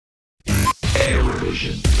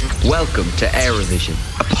Éirevision. Welcome to Éirevision,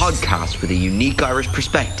 a podcast with a unique Irish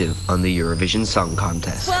perspective on the Eurovision Song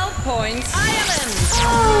Contest. 12 points, Ireland!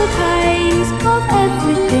 All kinds of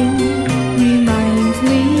everything reminds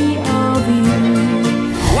me of you.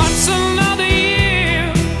 What's another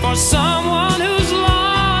year for someone who's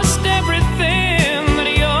lost everything that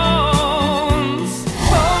he owns?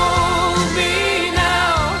 Hold me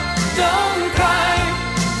now, don't cry,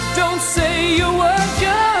 don't say your word,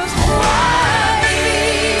 just cry.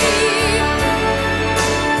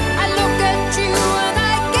 I look at you and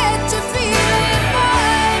I get to feel it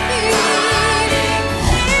by me.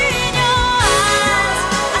 In your eyes,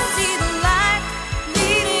 I see the light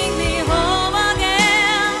leading me home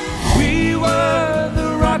again. We were the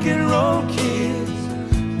rock and roll kids.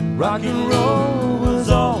 Rock and roll was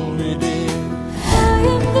all we did. I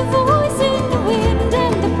am the voice in the wind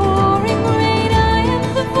and the pouring rain. I am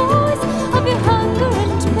the voice of your hunger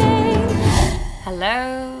and pain.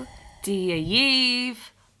 Hello, dia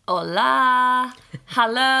Yves, hola,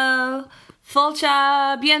 hello,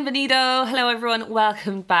 Fulcha, bienvenido, hello everyone,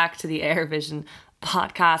 welcome back to the Éirevision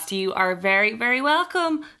podcast. You are very, very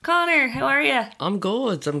welcome. Conor, how are you? I'm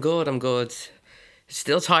good.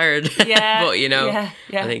 Still tired. Yeah, but yeah.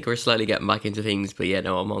 I think we're slowly getting back into things. But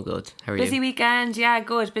I'm all good. How are Busy you? weekend, yeah,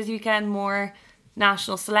 good. Busy weekend, more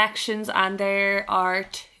national selections, and there are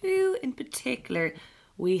two in particular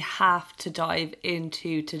we have to dive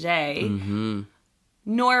into today. Mm-hmm.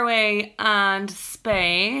 Norway and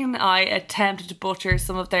Spain. I attempted to butcher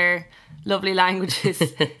some of their lovely languages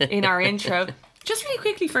in our intro. Just really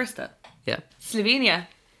quickly first though, Yeah. Slovenia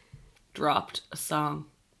dropped a song.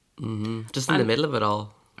 Just in the middle of it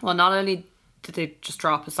all. Well, not only did they just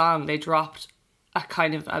drop a song, they dropped a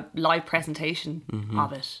kind of a live presentation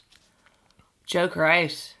of it. Joke her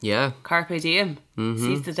out. Yeah. Carpe Diem.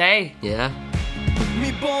 Seize the day. Yeah.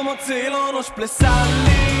 Mi bomo celo noč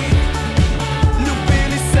plesali,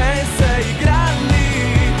 ljubili se igrali,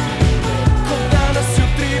 kot danes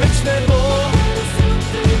jutri več ne bo,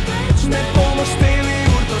 ne bomo šteli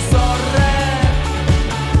ur do zore,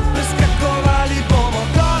 preskakovali bomo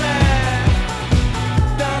gore,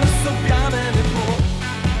 danes objame ne bo.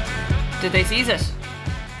 Did they seize it?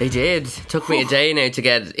 They did. Took me a day now to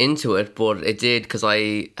get into it, but it did because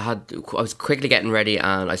I was quickly getting ready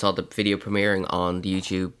and I saw the video premiering on the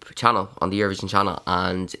YouTube channel, on the Eurovision channel,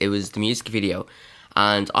 and it was the music video.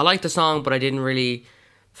 And I liked the song, but I didn't really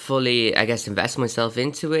fully, I guess, invest myself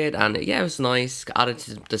into it. And yeah, it was nice. Added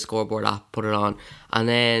to the scoreboard app, put it on, and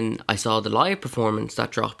then I saw the live performance that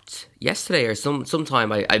dropped yesterday or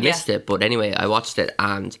sometime. I missed it, but anyway, I watched it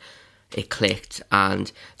and it clicked,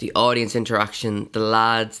 and the audience interaction, the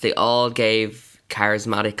lads, they all gave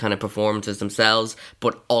charismatic kind of performances themselves,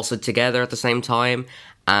 but also together at the same time.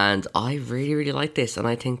 And I really, really like this, and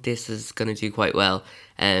I think this is going to do quite well.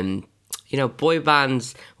 Boy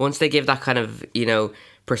bands, once they give that kind of,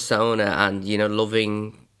 persona and,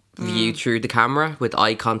 loving view through the camera with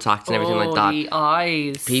eye contact and everything like that, the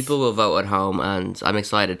eyes. people will vote at home, and I'm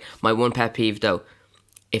excited. My one pet peeve though,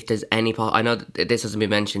 if there's any I know that this hasn't been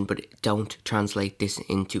mentioned, but don't translate this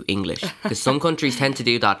into English, because some countries tend to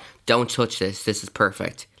do that. Don't touch this is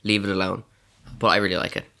perfect, leave it alone. But I really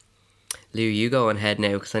like it. Lou, you go on ahead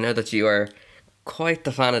now, because I know that you are quite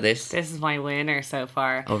the fan of this. This is my winner so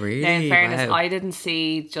far. Oh, really? Now, in fairness, Wow. I didn't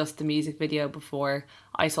see just the music video before.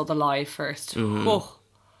 I saw the live first. Whoa.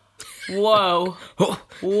 Whoa.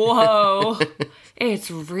 It's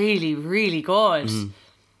really, really good.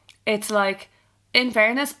 It's like, in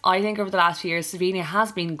fairness, I think over the last few years, Slovenia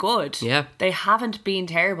has been good. Yeah. They haven't been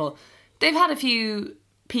terrible. They've had a few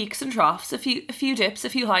peaks and troughs, a few dips, a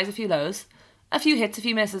few highs, a few lows, a few hits, a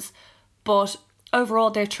few misses. But overall,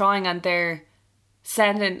 they're trying, and they're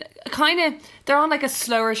sending they're on like a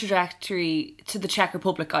slower trajectory to the Czech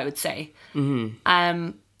Republic, I would say.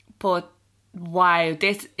 But wow,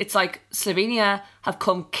 it's like Slovenia have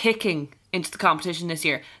come kicking into the competition this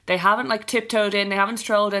year. They haven't like tiptoed in, they haven't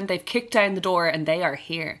strolled in, they've kicked down the door and they are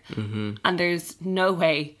here. And there's no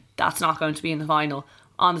way that's not going to be in the final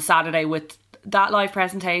on the Saturday with that live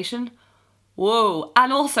presentation. Whoa.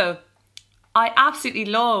 And also, I absolutely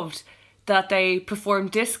loved that they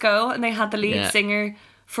performed disco and they had the lead singer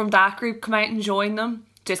from that group come out and join them.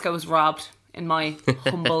 Disco was robbed, in my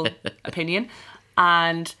humble opinion.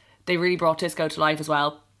 And they really brought disco to life as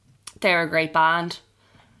well. They're a great band.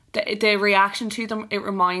 The reaction to them, it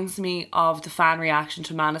reminds me of the fan reaction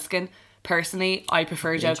to Måneskin. Personally, I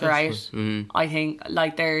prefer Joker Out. I think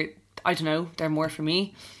they're more for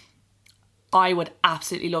me. I would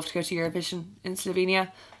absolutely love to go to Eurovision in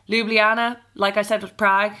Slovenia. Ljubljana, like I said with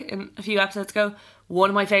Prague a few episodes ago, one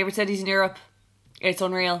of my favourite cities in Europe. It's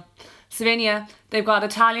unreal. Slovenia, they've got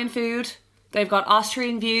Italian food, they've got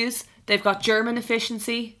Austrian views, they've got German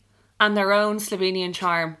efficiency, and their own Slovenian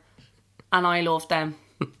charm. And I love them.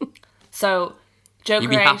 So, joke You'd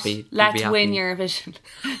be rate, happy. let's win Eurovision.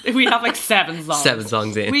 We have like 7 songs. 7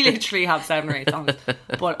 songs in. We literally have 7 or 8 songs.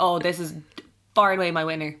 But, this is far and away my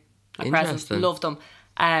winner at present. Interesting. Love them.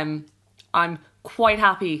 I'm quite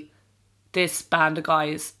happy this band of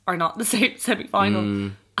guys are not the same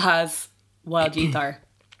semi-final as Wild Youth are.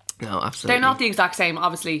 No, absolutely. They're not the exact same,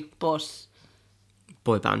 obviously, but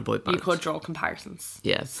boy band. you could draw comparisons.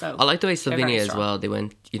 Yeah. So I like the way they're very Slovenia as strong. well, they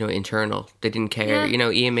went, internal. They didn't care. Yeah.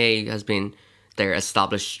 Eaea has been their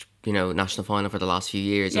established, national final for the last few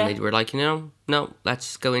years. Yeah. And they were like, no,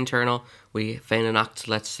 let's go internal. We feign an act,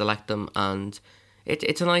 let's select them. And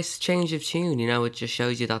it's a nice change of tune, it just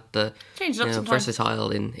shows you that the Change it up sometimes.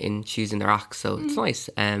 versatile in choosing their acts. So it's nice.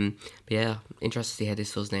 But yeah, interested to see how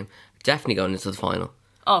this does name. Definitely going into the final.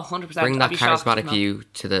 Oh, 100%. Bring that I'd be shocked charismatic if not. view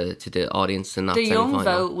to the audience in that The young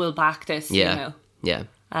semi-final. vote will back this, Yeah. Yeah.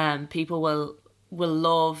 People will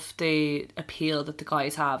love the appeal that the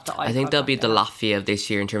guys have. I think they'll be the Latvia of this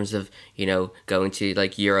year in terms of, going to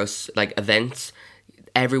like Euros, like events.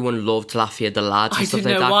 Everyone loved Latvia, the lads and I stuff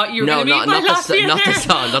didn't like know that. what you were going to mean by not Latvia not the there.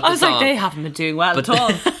 song, not the I was song. like, they haven't been doing well at all.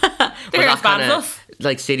 They're But as bad as kinda, us.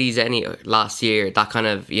 like cities last year, that kind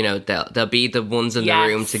of, they'll be the ones in Yes.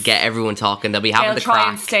 the room to get everyone talking. They'll be having They'll the try crack.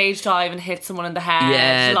 and stage dive and hit someone in the head.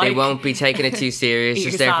 Yeah, they like- won't be taking it too serious. Eat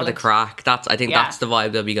Just your there for the salad. crack. I think Yeah. that's the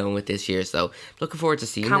vibe they'll be going with this year. So looking forward to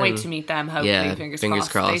seeing Can't them. wait to meet them, hopefully. Yeah, Fingers fingers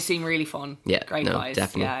crossed. They crossed. seem really fun. Yeah, Great no, guys.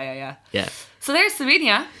 definitely. Yeah. Yeah. So there's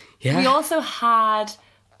Slovenia. Yeah. We also had,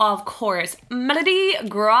 of course, Melodi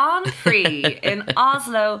Grand Prix in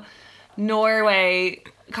Oslo, Norway.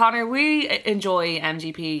 Connor, we enjoy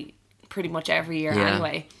MGP pretty much every year Yeah.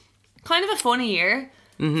 anyway. Kind of a funny year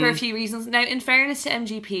for a few reasons. Now, in fairness to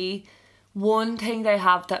MGP, one thing they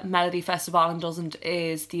have that Melodi Festival doesn't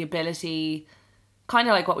is the ability, kind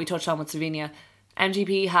of like what we touched on with Slovenia.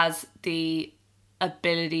 MGP has the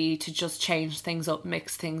ability to just change things up,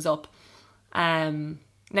 mix things up.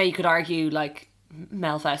 Now you could argue like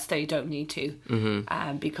Melfest, they don't need to,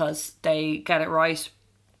 because they get it right,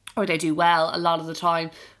 or they do well a lot of the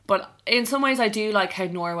time. But in some ways I do like how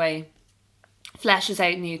Norway fleshes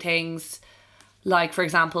out new things. Like, for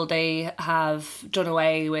example, they have done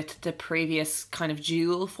away with the previous kind of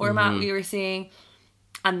dual format we were seeing,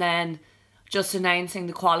 and then just announcing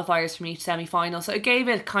the qualifiers from each semi-final. So it gave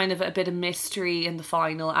it kind of a bit of mystery in the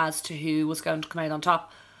final as to who was going to come out on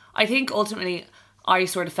top. I think ultimately I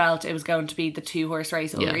sort of felt it was going to be the 2-horse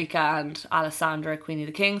race, Yeah. Ulrika and Alessandra, Queen of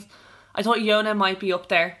the Kings. I thought Yona might be up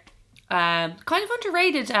there. Kind of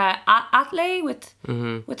underrated Atle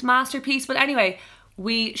with Masterpiece. But anyway,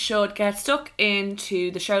 we should get stuck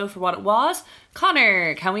into the show for what it was.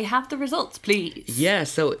 Connor, can we have the results, please? Yeah,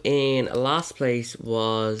 so in last place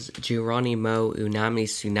was Geronimo Unami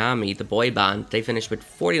Tsunami, the boy band. They finished with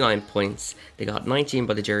 49 points. They got 19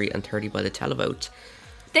 by the jury and 30 by the televote.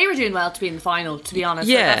 They were doing well to be in the final, to be honest.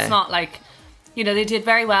 Yeah. That's not like, they did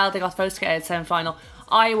very well. They got votes to get out semi-final.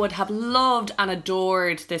 I would have loved and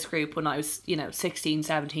adored this group when I was, 16,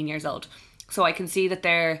 17 years old. So I can see that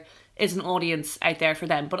there is an audience out there for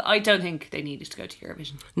them, but I don't think they needed to go to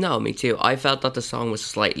Eurovision. No, me too. I felt that the song was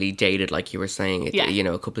slightly dated, like you were saying. Yeah.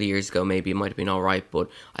 A couple of years ago, maybe it might have been all right, but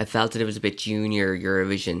I felt that it was a bit junior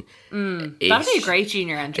Eurovision. That'd be a great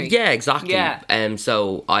junior entry. Yeah, exactly. Yeah.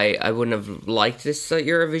 So I wouldn't have liked this at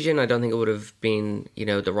Eurovision. I don't think it would have been,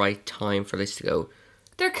 the right time for this to go.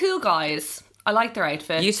 They're cool guys. I like their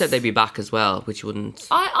outfits. You said they'd be back as well, which wouldn't.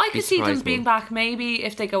 I be could see them surprising being me. back maybe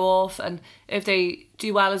if they go off and if they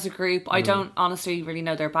do well as a group. I don't honestly really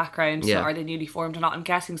know their background. So Yeah. are they newly formed or not? I'm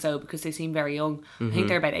guessing so because they seem very young. I think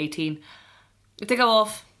they're about 18. If they go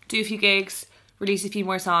off, do a few gigs, release a few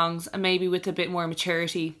more songs, and maybe with a bit more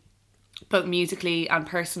maturity, both musically and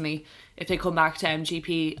personally, if they come back to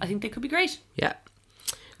MGP, I think they could be great. Yeah.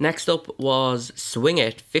 Next up was Swing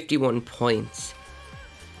It, 51 points.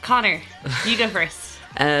 Connor, you go first.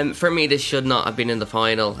 For me, this should not have been in the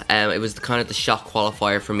final. It was kind of the shock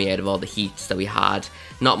qualifier for me out of all the heats that we had.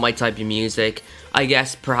 Not my type of music. I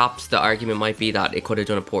guess perhaps the argument might be that it could have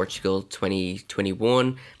done a Portugal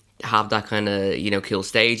 2021, have that kind of, cool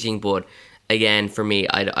staging. But again, for me,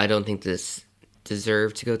 I don't think this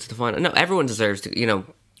deserved to go to the final. No, everyone deserves to,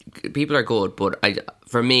 people are good, but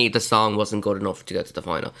for me, the song wasn't good enough to go to the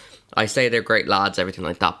final. I say they're great lads, everything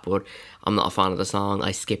like that, but I'm not a fan of the song.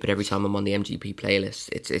 I skip it every time I'm on the MGP playlist.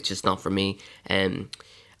 It's just not for me. And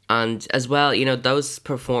as well, those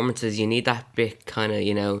performances, you need that bit kind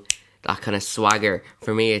of, that kind of swagger.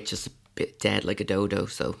 For me, it's just a bit dead like a dodo,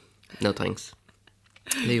 so no thanks.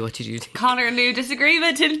 Lou, what did you think? Conor and Lou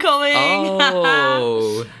disagreement incoming.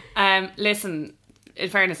 Oh. Listen, in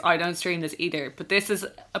fairness, I don't stream this either, but this is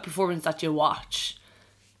a performance that you watch,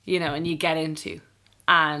 you know, and you get into.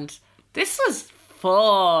 And this was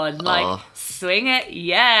fun. Like, swing it,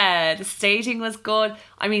 yeah. The staging was good.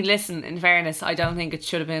 I mean, listen, in fairness, I don't think it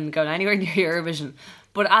should have been going anywhere near Eurovision.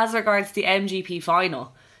 But as regards the MGP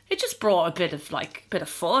final, it just brought a bit of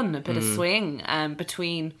fun, a bit of swing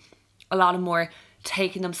between a lot of more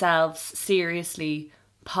taking themselves seriously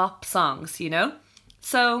pop songs, you know?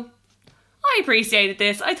 So I appreciated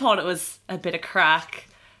this. I thought it was a bit of crack.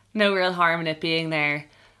 No real harm in it being there.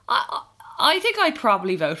 I think I'd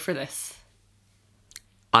probably vote for this.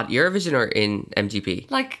 At Eurovision or in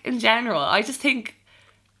MGP? Like, in general, I just think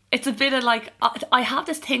it's a bit of like... I have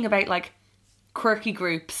this thing about, like, quirky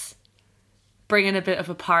groups bringing a bit of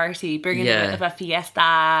a party, bringing a bit of a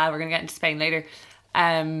fiesta. We're going to get into Spain later.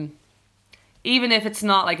 Even if it's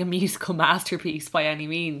not like a musical masterpiece by any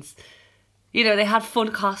means. You know, they had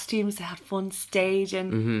fun costumes, they had fun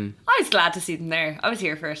staging. Mm-hmm. I was glad to see them there. I was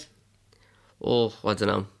here for it. Oh, I don't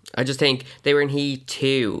know. I just think they were in Heat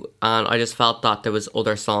 2, and I just felt that there was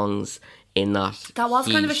other songs in that. That was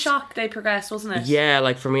kind of a Heat. shock they progressed, wasn't it? Yeah,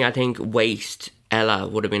 like for me, I think Waste,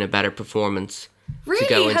 Éiea would have been a better performance really? to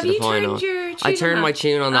go into Have the you final. Turned your tune I turned on my that?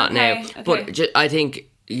 tune on that now. Okay. But I think,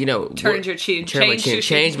 you know... Turned your tune. Turn my tune.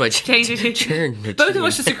 Change my tune. Change your tune. Turn the Both tune. of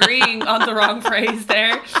us just agreeing on the wrong phrase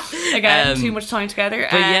there. Again, too much time together.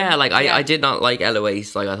 But yeah, like I did not like Éiea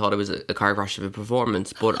Waste. Like I thought it was a car crash of a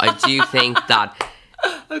performance. But I do think that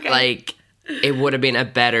like it would have been a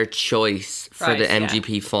better choice for the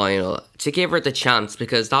MGP final to give her the chance,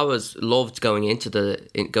 because that was loved going into the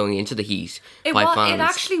Heat by fans. It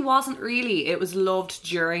actually wasn't really. It was loved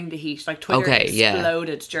during the Heat. Like Twitter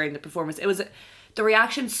exploded during the performance. It was the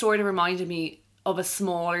reaction sort of reminded me of a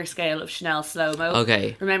smaller scale of Chanel Slow Mo.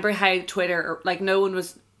 Okay. Remember how Twitter, like, no one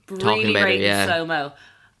was Talking really about it, rating Slow Mo,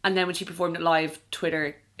 and then when she performed it live,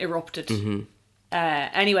 Twitter erupted. Mm-hmm.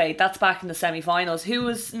 Anyway, that's back in the semi-finals. Who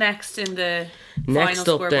was next in the Next final up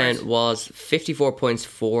scoreboard? then was 54 points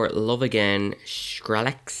for Love Again,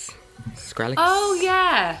 Skrillex. Oh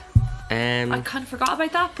yeah, I I kind of forgot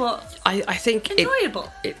about that, but I think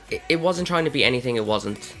enjoyable. it wasn't trying to be anything it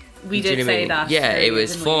wasn't. We Do you did know what I say mean? that. Yeah, it earlier,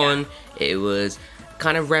 was didn't we? fun. It was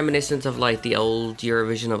kind of reminiscent of like the old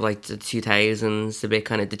Eurovision of like the 2000s, a bit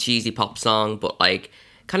kind of the cheesy pop song, but like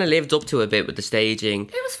kind of lived up to a bit with the staging.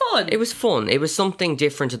 It was fun. It was fun. It was something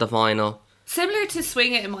different to the final. Similar to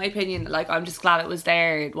Swing It, in my opinion. Like, I'm just glad it was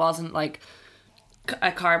there. It wasn't like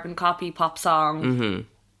a carbon copy pop song. Mm-hmm.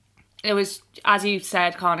 It was, as you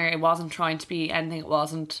said, Connor, it wasn't trying to be anything it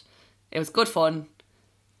wasn't. It was good fun,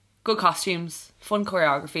 good costumes, fun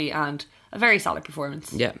choreography, and a very solid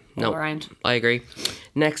performance. Yeah, all around. I agree.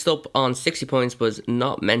 Next up on 60 points was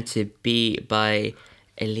Not Meant to Be by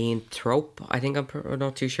Eileen Trope. I think I'm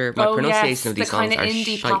not too sure. My pronunciation of these songs the are kind of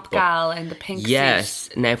indie shite, pop but gal in the pink yes.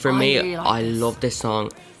 suit. Now for I me, really like I this. love this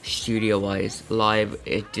song studio wise. Live,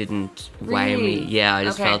 it didn't wow me. Really? Yeah, I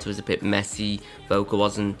just Okay. felt it was a bit messy. Vocal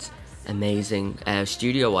wasn't amazing.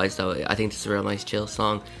 Studio wise though, I think this is a real nice chill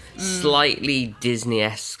song. Slightly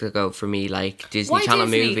Disney-esque to go for me, like Disney Why Channel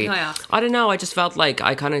Disney, movie. can I ask? I don't know, I just felt like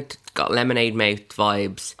I kind of got Lemonade Mouth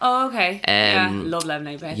vibes. Oh, okay. Yeah, love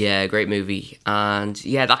Lemonade Mouth. Yeah, great movie. And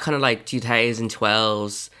yeah, that kind of like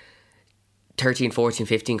 2012's 13, 14,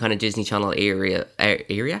 15 kind of Disney Channel era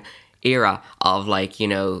of like, you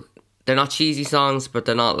know, they're not cheesy songs, but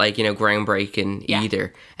they're not like, you know, groundbreaking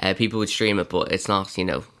either. People would stream it, but it's not, you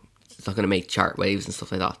know, it's not going to make chart waves and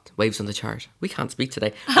stuff like that. Waves on the chart. We can't speak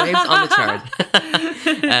today. Waves on the chart.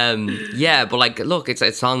 Yeah, but like, look, it's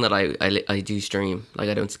a song that I do stream. Like,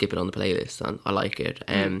 I don't skip it on the playlist, and I like it.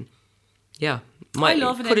 Yeah, I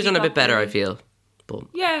love an could have indie done a bit pop better, I movie. feel. But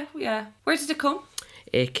Yeah. Where did it come?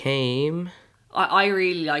 it came I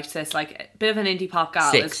really liked this. Like, a bit of an indie pop gal.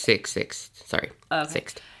 sixth. Sorry,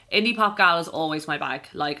 sixth. Indie pop gal is always my bag.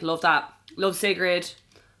 Like, love that. Love Sigrid.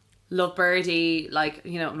 Love Birdie. Like,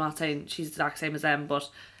 you know, I'm not saying she's the exact same as them, but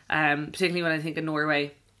particularly when I think of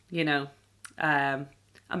Norway, you know,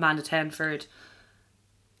 Amanda Tenford.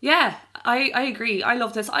 Yeah, I agree. I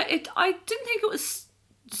love this. I didn't think it was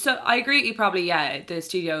so. I agree with you probably. Yeah, the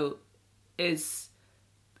studio is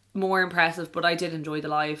more impressive, but I did enjoy the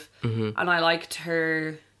live, and I liked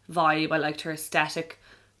her vibe. I liked her aesthetic.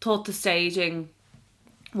 Thought the staging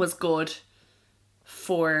was good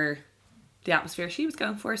for the atmosphere she was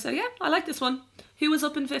going for. So yeah, I like this one. Who was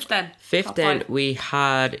up in fifth then? Fifth Top then, five. we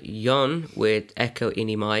had Yun with Echo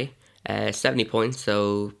Ini Mai. 70 points,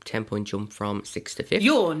 so 10-point jump from 6th to 5th.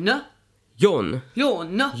 Yun. Yun.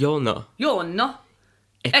 Yun. Yona. Yun.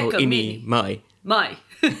 Echo Echo Ini Mai. My.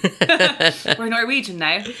 We're Norwegian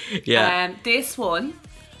now. Yeah. This one.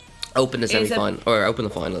 Open the semi-final, or open the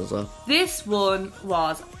final as well. This one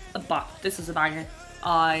was this was a banger.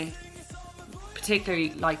 I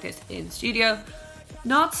particularly like this in studio.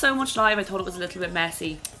 Not so much live, I thought it was a little bit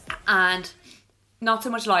messy. And not so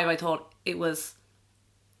much live, I thought it was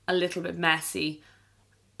a little bit messy.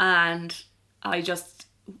 And I just,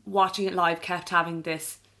 watching it live, kept having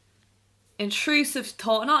this intrusive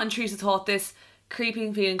thought, this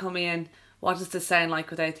creeping feeling coming in. What does this sound like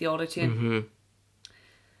without the auto-tune? Mm-hmm.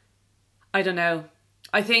 I don't know.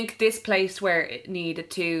 I think this place where it needed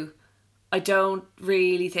to, I don't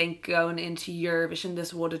really think going into Eurovision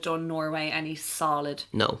this would have done Norway any solid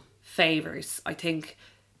favours. I think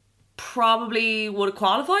probably would have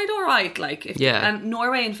qualified alright. And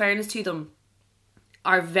Norway, in fairness to them,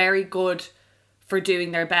 are very good for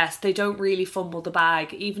doing their best. They don't really fumble the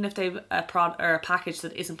bag. Even if they've a package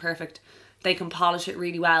that isn't perfect, they can polish it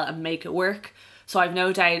really well and make it work. So I've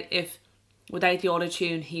no doubt if without the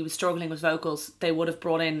auto-tune he was struggling with vocals, they would have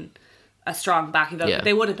brought in a strong backing vocal.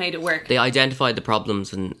 They would have made it work. They identified the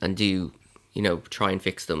problems and do, try and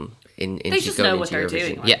fix them. They just know what they're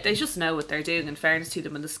doing. They just know what they're doing, in fairness to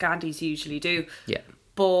them, and the Scandies usually do. Yeah.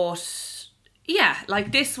 But, yeah,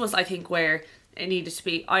 this was, I think, where it needed to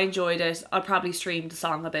be. I enjoyed it. I'll probably stream the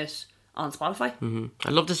song a bit on Spotify. Mm-hmm.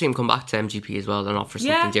 I'd love to see him come back to MGP as well and offer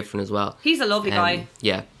something different as well. He's a lovely guy.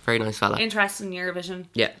 Yeah, very nice fella. Interested in Eurovision.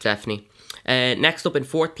 Yeah, definitely. Next up in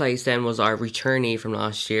 4th place then was our returnee from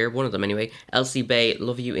last year, one of them anyway, Elsie Bay,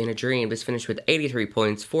 Love You in a Dream. This finished with 83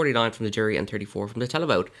 points, 49 from the jury and 34 from the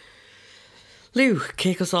televote. Lou,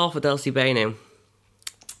 kick us off with Elsie Bay now.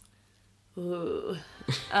 Ooh.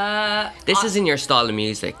 This is in your style of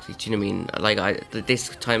music, do you know what I mean? This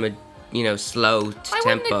time of, slow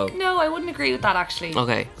tempo. No, I wouldn't agree with that actually.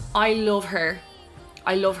 Okay. I love her.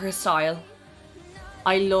 I love her style.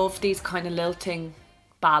 I love these kind of lilting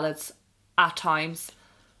ballads at times.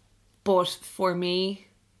 But for me,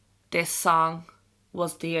 this song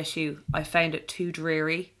was the issue. I found it too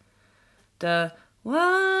dreary. The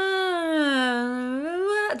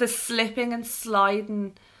slipping and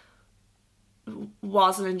sliding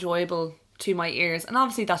wasn't enjoyable to my ears, and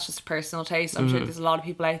obviously that's just a personal taste. I'm sure there's a lot of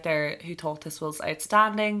people out there who thought this was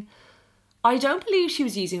outstanding. I don't believe she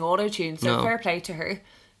was using auto-tune, so fair play to her.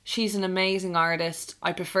 She's an amazing artist.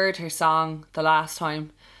 I preferred her song the last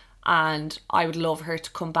time, and I would love her to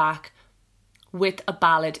come back with a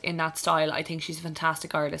ballad in that style. I think she's a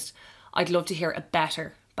fantastic artist. I'd love to hear a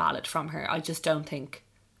better ballad from her. I just don't think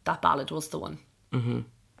that ballad was the one.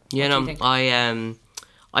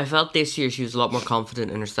 I felt this year she was a lot more confident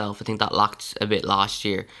in herself. I think that lacked a bit last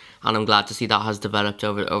year, and I'm glad to see that has developed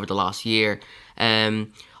over the last year.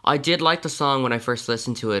 I did like the song when I first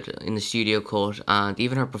listened to it in the studio cut, and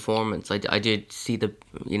even her performance. I did see the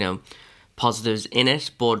positives in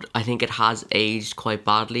it, but I think it has aged quite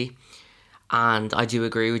badly. And I do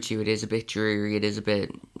agree with you. It is a bit dreary. It is a bit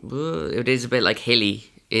like hilly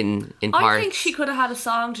in parts. I think she could have had a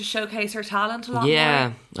song to showcase her talent a lot more.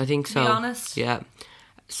 Yeah, I think so. To be honest. Yeah.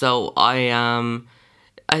 So I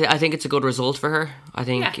think it's a good result for her. I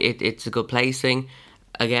think it's a good placing.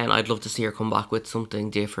 Again, I'd love to see her come back with something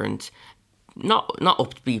different. Not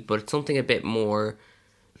upbeat, but something a bit more,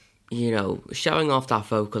 showing off that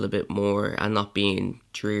vocal a bit more and not being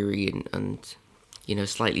dreary and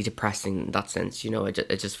slightly depressing in that sense. I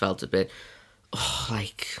just felt a bit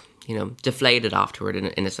deflated afterward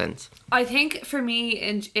in a sense. I think for me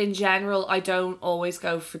in general, I don't always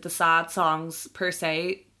go for the sad songs per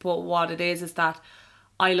se, but what it is that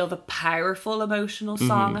I love a powerful emotional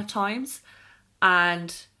song at times,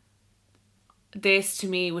 and this to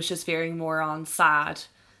me was just veering more on sad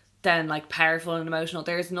than powerful and emotional.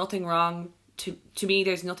 There's nothing wrong to me.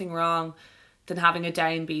 There's nothing wrong than having a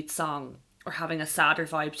downbeat song or having a sadder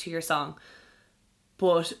vibe to your song,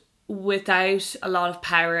 but without a lot of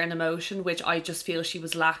power and emotion, which I just feel she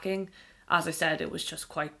was lacking. As I said, it was just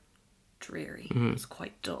quite dreary. It was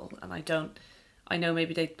quite dull, and I know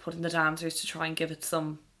maybe they put in the dancers to try and give it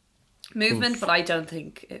some movement, but I don't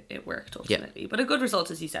think it worked ultimately. But a good result,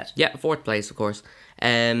 as you said. Yeah, 4th place, of course.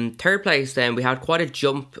 3rd place, then we had quite a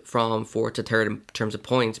jump from 4th to 3rd in terms of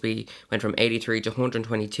points. We went from 83 to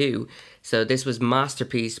 122. So this was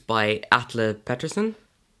Masterpiece by Atle Pettersen.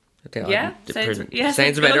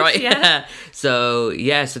 Sounds about right. Yeah. So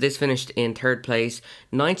this finished in 3rd place,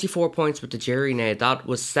 94 points with the jury. Now that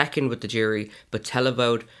was 2nd with the jury, but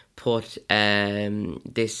televote put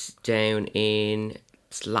this down in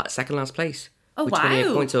 2nd last place. With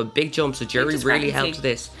 28 points, so a big jump. So jury really helped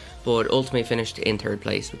this, but ultimately finished in 3rd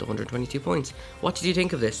place with 122 points. What did you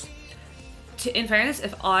think of this? In fairness,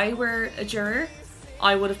 if I were a juror,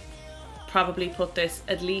 I would have probably put this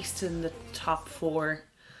at least in the top 4.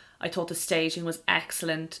 I thought the staging was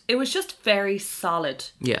excellent. It was just very solid.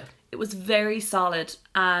 Yeah. It was very solid,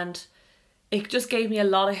 and it just gave me a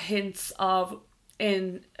lot of hints of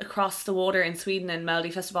in across the water in Sweden and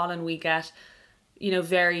Melodi Festival, and we get,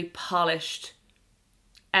 very polished,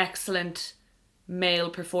 excellent male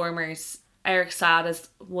performers. Eric Saad is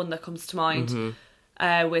one that comes to mind,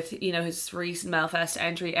 with his recent Melfest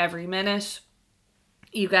entry, Every Minute.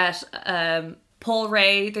 You get Paul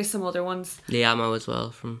Ray. There's some other ones. Liamo as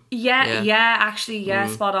well from. Yeah,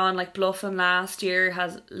 spot on. Like Bluffin' last year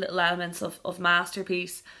has little elements of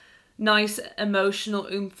Masterpiece. Nice emotional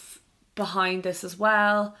oomph behind this as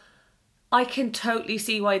well. I can totally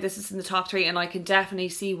see why this is in the top 3, and I can definitely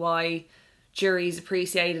see why juries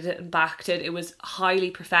appreciated it and backed it. It was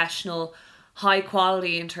highly professional, high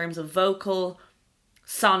quality in terms of vocal,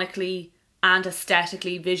 sonically, and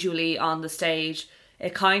aesthetically, visually on the stage.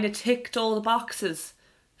 It kind of ticked all the boxes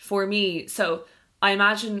for me. So I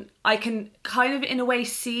imagine I can kind of in a way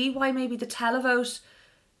see why maybe the televote,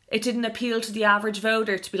 it didn't appeal to the average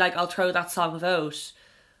voter to be like, I'll throw that song a vote.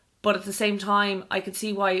 But at the same time, I could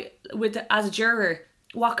see why, as a juror,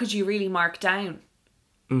 what could you really mark down?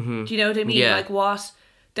 Mm-hmm. Do you know what I mean? Yeah. Like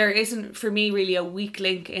there isn't for me really a weak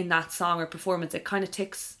link in that song or performance. It kind of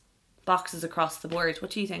ticks boxes across the board.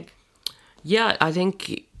 What do you think? Yeah, I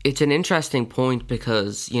think it's an interesting point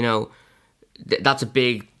because, that's a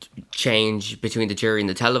big change between the jury and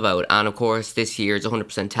the televote. And of course, this year it's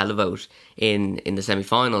 100% televote in the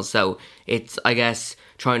semi-finals. So it's, I guess,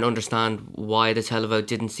 trying to understand why the televote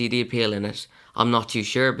didn't see the appeal in it. I'm not too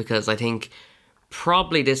sure because I think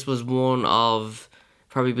probably this was one of,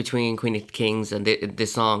 probably between Queen of Kings and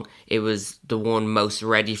this song, it was the one most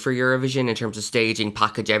ready for Eurovision in terms of staging,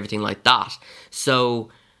 package, everything like that.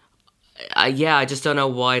 So I just don't know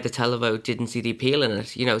why the televote didn't see the appeal in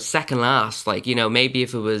it. Second last, maybe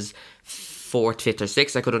if it was 4th, 5th or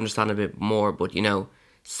 6th, I could understand a bit more. But,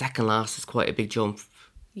 second last is quite a big jump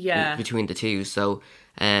between the two. So,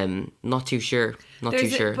 not too sure.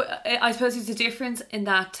 But I suppose there's a difference in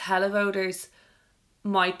that televoters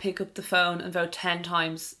might pick up the phone and vote 10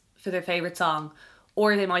 times for their favourite song,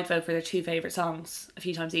 or they might vote for their 2 favourite songs a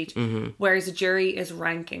few times each. Mm-hmm. Whereas a jury is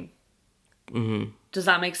ranking. Mm-hmm. Does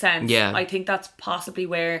that make sense? Yeah. I think that's possibly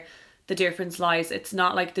where the difference lies. It's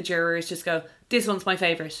not like the jurors just go, this one's my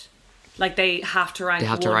favourite. Like they have to rank. They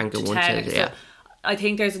have to rank it 1 to 10. So I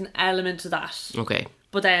think there's an element to that. Okay.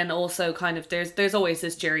 But then also kind of there's always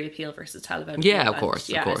this jury appeal versus televote. Yeah, of course.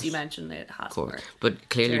 Yeah, as you mentioned, it has. Of course. But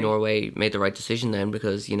clearly jury. Norway made the right decision then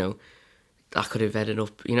because, that could have ended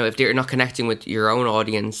up, if they're not connecting with your own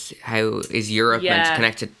audience, how is Europe meant to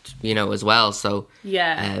connect it, as well? So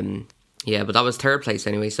yeah, but that was 3rd place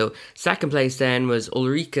anyway. So 2nd place then was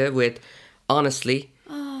Ulrika with Honestly.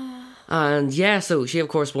 And so she of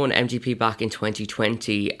course won MGP back in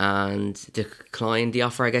 2020 and declined the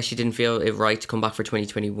offer. I guess she didn't feel it right to come back for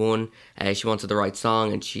 2021. She wanted the right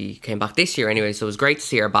song and she came back this year anyway. So it was great to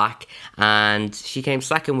see her back. And she came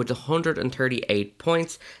 2nd with 138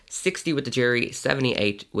 points, 60 with the jury,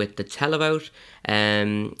 78 with the televote.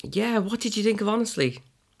 What did you think of Honestly?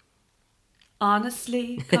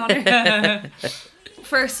 Honestly, Connor.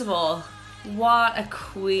 First of all, what a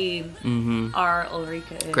queen our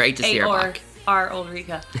Ulrika is. Great to see her back. Our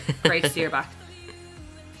Ulrika. Great to see her back.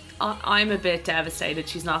 I'm a bit devastated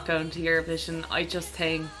she's not going to Eurovision. I just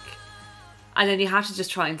think... And then you have to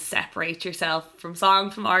just try and separate yourself from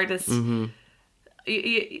song, from artist. Mm-hmm.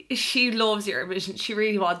 She loves Eurovision. She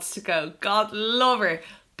really wants to go. God love her.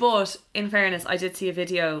 But in fairness, I did see a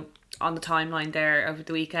video on the timeline there over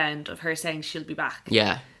the weekend of her saying she'll be back.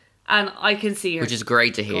 Yeah. And I can see her, which is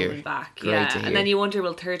great to hear. Coming back. Great to hear. And then you wonder,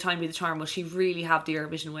 will 3rd time be the charm? Will she really have the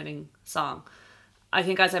Eurovision winning song? I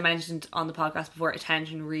think, as I mentioned on the podcast before,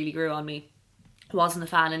 attention really grew on me. I wasn't a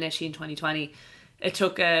fan initially in 2020. It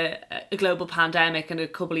took a global pandemic and a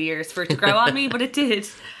couple of years for it to grow on me, but it did.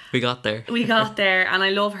 We got there. And I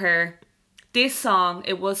love her. This song,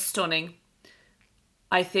 it was stunning.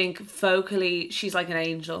 I think vocally, she's like an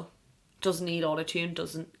angel. Doesn't need autotune,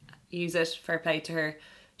 doesn't use it. Fair play to her.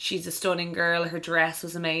 She's a stunning girl. Her dress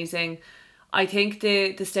was amazing. I think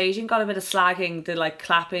the staging got a bit of slagging, the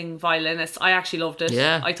clapping violinists. I actually loved it.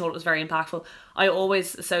 Yeah. I thought it was very impactful. I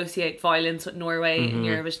always associate violins with Norway in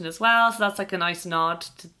Eurovision as well, so that's a nice nod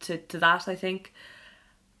to that, I think.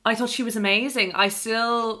 I thought she was amazing. I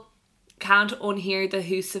still can't unhear the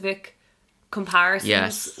Husavik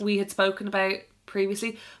comparisons we had spoken about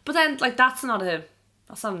previously. But then, that's not a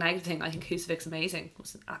negative thing. I think Husavik's amazing.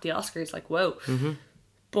 At the Oscars, whoa. Mm-hmm.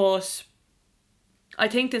 But I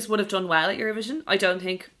think this would have done well at Eurovision. I don't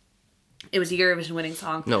think it was a Eurovision winning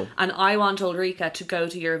song. No. And I want Ulrika to go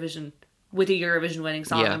to Eurovision with a Eurovision winning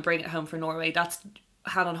song Yeah. and bring it home for Norway. That's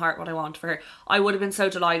hand on heart what I want for her. I would have been so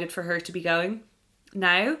delighted for her to be going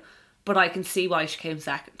now, but I can see why she came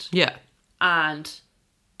second. Yeah. And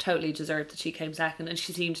totally deserved that she came second, and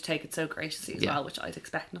she seemed to take it so graciously as Yeah. well, which I'd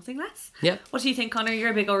expect nothing less. Yeah. What do you think, Conor? You're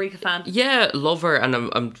a big Ulrika fan. Yeah, love her, and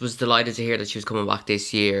I was delighted to hear that she was coming back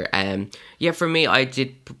this year. Yeah, for me, I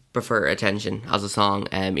did prefer Attention as a song,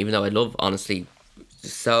 even though I love, honestly,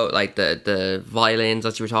 so like the violins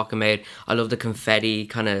that you were talking about. I love the confetti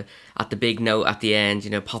kind of at the big note at the end,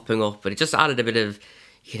 popping up, but it just added a bit of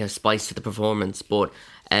spice to the performance. But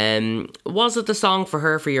was it the song for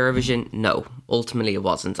her for Eurovision? No, ultimately it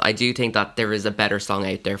wasn't. I do think that there is a better song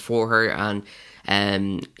out there for her,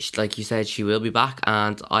 and like you said, she will be back,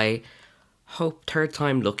 and I hope third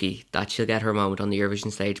time lucky that she'll get her moment on the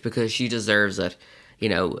Eurovision stage, because she deserves it.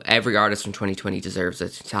 Every artist from 2020 deserves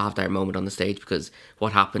it to have their moment on the stage, because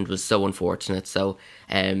what happened was so unfortunate. So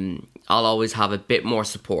I'll always have a bit more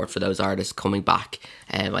support for those artists coming back,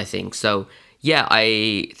 I think. So yeah,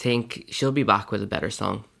 I think she'll be back with a better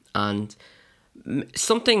song and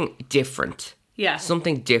something different. Yeah.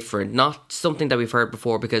 Something different, not something that we've heard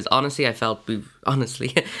before, because honestly, I feel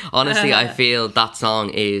that song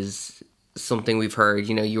is something we've heard.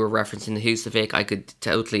 You were referencing the Husavik. I could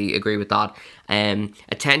totally agree with that.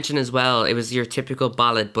 Attention as well. It was your typical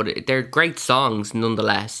ballad, but they're great songs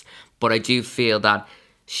nonetheless. But I do feel that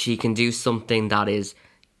she can do something that is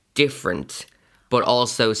different, but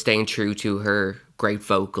also staying true to her great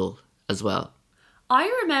vocal as well. I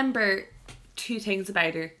remember two things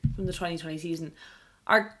about her from the 2020 season.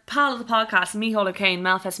 Our pal of the podcast, Micheál O'Kane,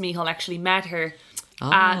 Melfest Micheál, actually met her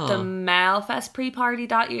at the Melfest pre-party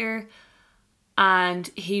that year. And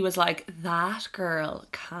he was like, that girl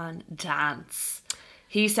can dance.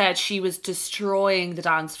 He said she was destroying the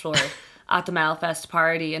dance floor at the Melfest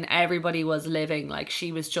party, and everybody was living. Like,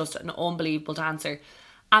 she was just an unbelievable dancer.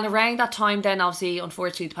 And around that time then, obviously,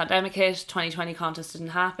 unfortunately, the pandemic hit. 2020 contest didn't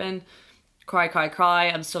happen. Cry, cry, cry.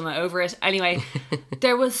 I'm still not over it. Anyway,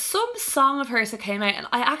 there was some song of hers that came out, and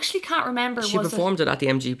I actually can't remember. She performed it at the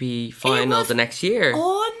MGP final the next year.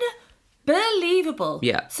 Unbelievable.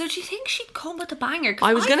 Yeah. So do you think she'd come with a banger?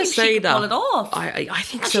 I was going to say that. Pull it off. I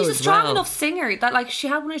think and so as well. She's a strong enough singer that, like, she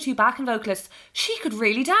had one or two backing vocalists. She could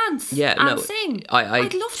really dance. Yeah, and sing.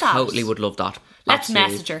 I'd love that. Totally would love that. Let's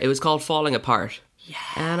Absolutely. message her. It was called Falling Apart. Yeah.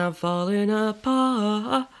 And I'm falling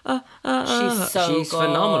apart. She's so She's good.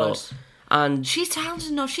 phenomenal. And she's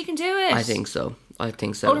talented enough. She can do it. I think so.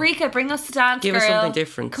 Ulrika, bring us to dance, Give girl. us something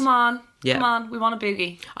different. Come on. Yeah. Come on. We want a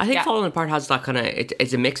boogie. I think Falling Apart has that kind of...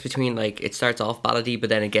 It's a mix between, like, it starts off ballady, but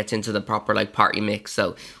then it gets into the proper, like, party mix.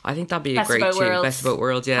 So I think that'd be a great tune. Best of Both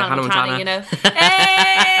Worlds, yeah. Hannah Montana.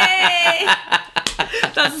 Hey!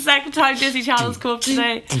 That's the second time Disney Channel's come up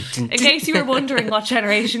today. In case you were wondering what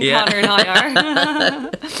generation Conor and I are.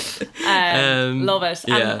 Love it.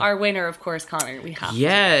 Yeah. And our winner, of course, Conor. We have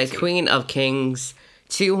Queen of Kings,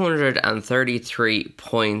 233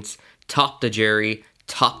 points. Top the jury,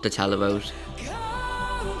 top the televote.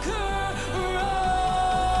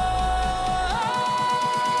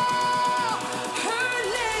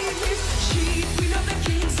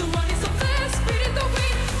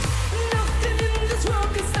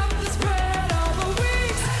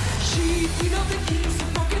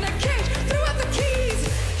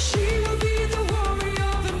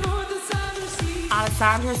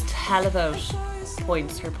 Alessandra's televote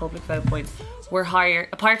points, her public vote points, were higher.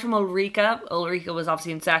 Apart from Ulrika was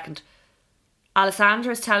obviously in second.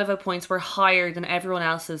 Alessandra's televote points were higher than everyone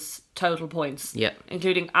else's total points. Yeah.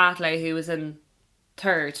 Including Éirevision, who was in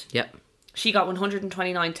third. Yeah. She got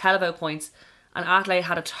 129 televote points, and Éirevision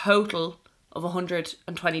had a total of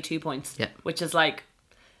 122 points. Yeah. Which is like,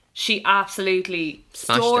 she absolutely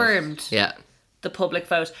Smashed stormed it. the public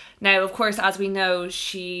vote. Now, of course, as we know,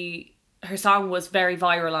 her song was very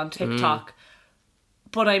viral on TikTok.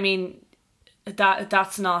 But I mean,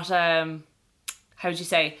 that's not how would you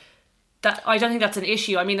say that? I don't think that's an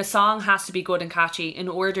issue. I mean, a song has to be good and catchy in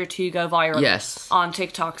order to go viral on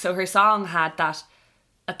TikTok. So her song had that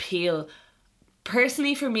appeal.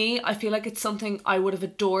 Personally, for me, I feel like it's something I would have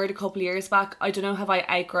adored a couple of years back. I don't know, have I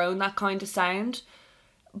outgrown that kind of sound?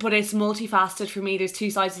 But it's multifaceted for me. There's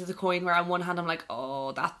two sides of the coin where on one hand I'm like,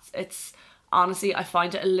 oh, it's honestly, I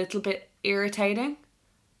find it a little bit irritating,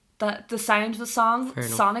 that the sound of the song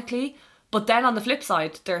sonically. But then on the flip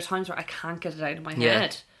side, there are times where I can't get it out of my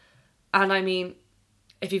head. And I mean,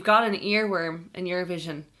 if you've got an earworm in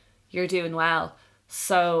Eurovision, you're doing well.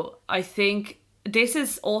 So I think this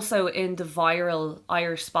is also in the viral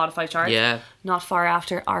Irish Spotify chart. Yeah. Not far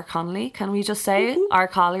after our Connolly, can we just say it? Our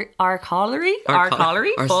calorie. Our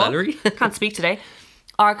celery. Can't speak today.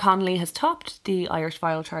 Our Connolly has topped the Irish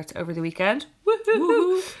viral charts over the weekend.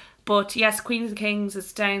 Woohoo! But yes, Queen of the Kings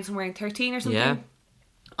is down somewhere in 13 or something. Yeah.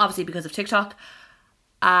 Obviously because of TikTok.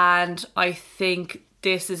 And I think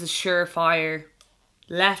this is a surefire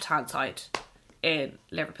left-hand side in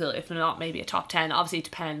Liverpool, if not maybe a top 10. Obviously it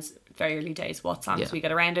depends, very early days, what songs we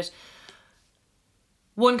get around it.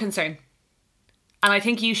 One concern, and I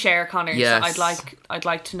think you share, Connor. Yes. So I'd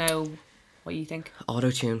like to know what you think.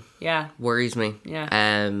 Auto-tune. Yeah. Worries me. Yeah.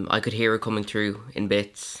 I could hear it coming through in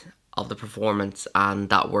bits of the performance, and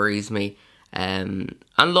that worries me. And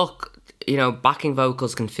look, you know, backing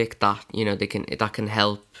vocals can fix that. You know, that can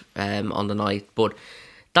help on the night. But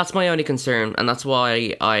that's my only concern, and that's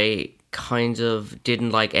why I kind of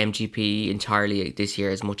didn't like MGP entirely this year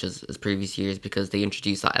as much as previous years, because they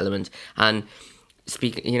introduced that element. And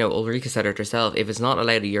you know, Ulrika said it herself, if it's not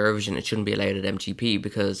allowed at Eurovision, it shouldn't be allowed at MGP,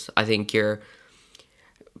 because I think you're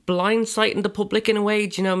blindsiding the public in a way.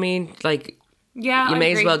 Do you know what I mean? Like, Yeah, you I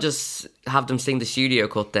may agree. as well just have them sing the studio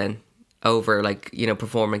cut then over, like, you know,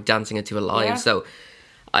 performing, dancing it to a live. Yeah. So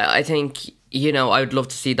I think, you know, I would love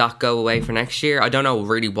to see that go away for next year. I don't know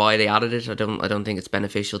really why they added it. I don't think it's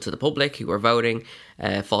beneficial to the public who are voting.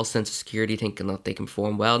 False sense of security, thinking that they can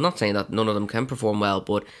perform well. Not saying that none of them can perform well,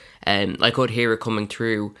 but I could hear it coming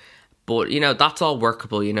through. But, you know, that's all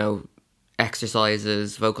workable, you know,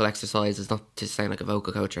 exercises, vocal exercises, not to sound like a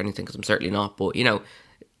vocal coach or anything, because I'm certainly not, but, you know,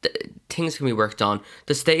 things can be worked on.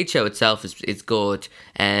 The stage show itself is good.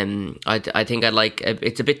 I think I'd like,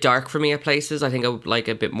 it's a bit dark for me at places. I think I would like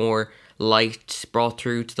a bit more light brought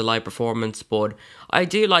through to the live performance, but I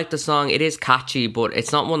do like the song. It is catchy, but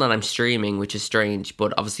it's not one that I'm streaming, which is strange.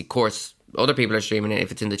 But obviously, of course, other people are streaming it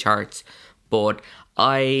if it's in the charts. But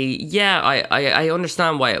I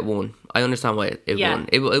understand why it won. I understand why it won.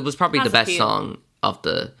 It was probably Has the best appeal. song of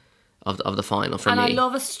the final for And me. I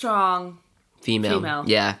love a strong female.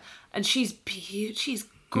 Yeah. and she's she's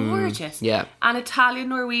gorgeous. yeah. And Italian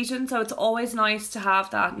Norwegian, so it's always nice to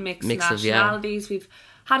have that mix of Mix of, yeah. nationalities. We've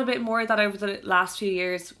had a bit more of that over the last few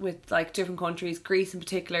years with like different countries. Greece in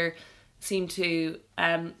particular seem to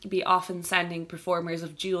be often sending performers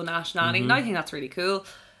of dual nationality, and I think that's really cool.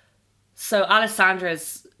 So Alessandra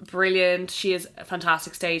is brilliant. She has a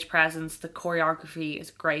fantastic stage presence. The choreography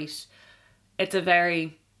is great. It's a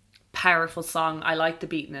very powerful song. I like the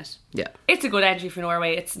beat in it. Yeah. It's a good entry for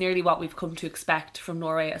Norway. It's nearly what we've come to expect from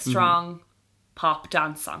Norway. A strong pop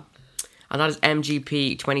dance song. And that is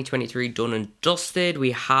MGP 2023 done and dusted.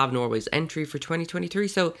 We have Norway's entry for 2023.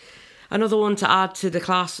 So another one to add to the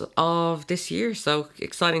class of this year. So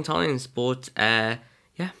exciting times. But yeah,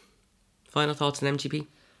 final thoughts on MGP?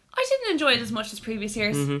 I didn't enjoy it as much as previous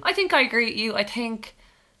years. I think I agree with you. I think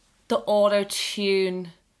the auto-tune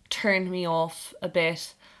turned me off a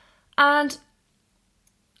bit. And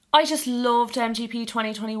I just loved MGP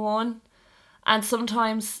 2021. And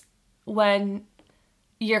sometimes when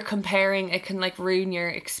you're comparing, it can like ruin your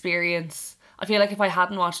experience. I feel like if I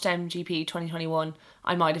hadn't watched MGP 2021,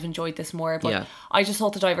 I might have enjoyed this more. But Yeah. I just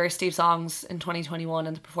thought the diversity of songs in 2021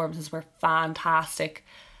 and the performances were fantastic.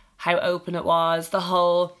 How open it was. The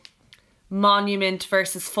whole Monument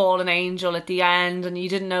versus Fallen Angel at the end, and you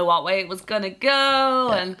didn't know what way it was going to go.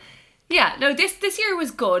 Yeah. And yeah, no, this year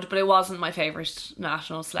was good, but it wasn't my favourite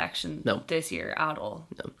national selection this year at all.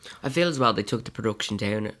 No. I feel as well they took the production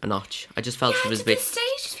down a notch. I just felt it was a The bit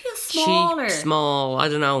stage feels smaller. cheap, small. I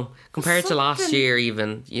don't know. Compared to last Something- year,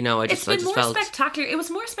 even, you know, I just more felt. spectacular. It was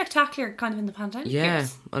more spectacular kind of in the pandemic Yeah,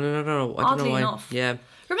 years. I don't know. I don't Oddly know why. enough. Yeah.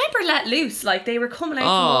 Remember Let Loose? Like they were coming out from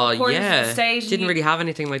Oh all corners of yeah. the stage. and Didn't you- really have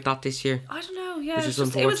anything like that this year. I don't know. Yeah, Which it's is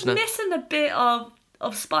just, it was unfortunate. missing a bit of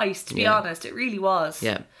spice. To be Yeah. honest, it really was.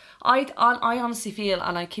 Yeah. I honestly feel,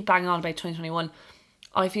 and I keep banging on about 2021,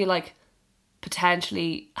 I feel like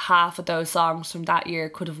potentially half of those songs from that year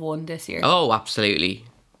could have won this year. Oh, absolutely.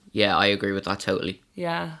 Yeah, I agree with that totally.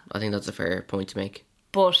 Yeah. I think that's a fair point to make.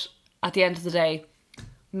 But at the end of the day,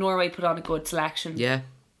 Norway put on a good selection. Yeah.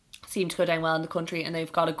 Seemed to go down well in the country, and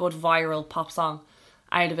they've got a good viral pop song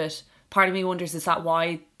out of it. Part of me wonders, is that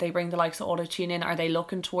why they bring the likes of auto-tune in? Are they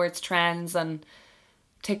looking towards trends and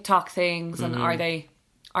TikTok things, and are they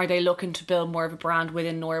looking to build more of a brand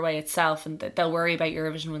within Norway itself, and they'll worry about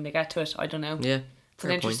Eurovision when they get to it? I don't know. Yeah. It's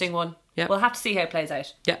an interesting one. Yeah. We'll have to see how it plays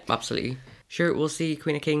out. Yeah, absolutely. Sure, we'll see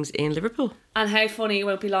Queen of Kings in Liverpool. And how funny it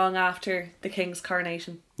won't be long after the King's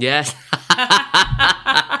coronation. Yes.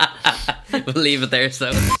 We'll leave it there,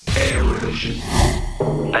 so. Éirevision.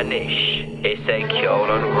 Anish is a Ceol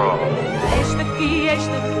and Ghrá.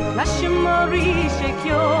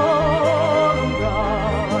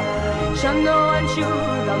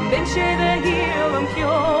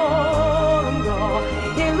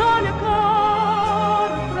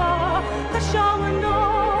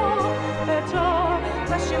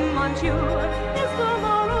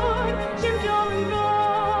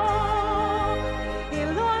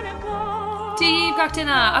 Steve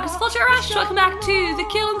Gachtina, Agus Fulcher Ash, welcome back to the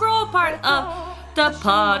Ceol and Ghrá part of the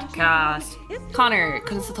podcast. Conor,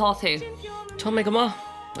 couldn't the thought to? Tom me go ma,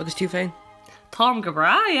 agus tú féin. Tom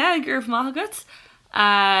Ghrá, yeah, Gurf Mahagut.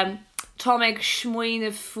 Tom ag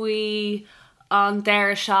shmuoine fui on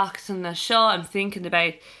their shocked and the show I'm thinking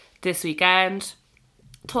about this weekend.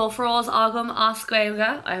 Tá frás agam as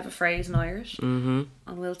Gaeilge. I have a phrase in Irish. And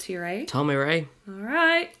will to Ray. Tommy Ray.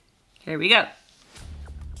 Alright, here we go.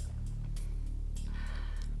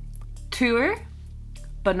 Tour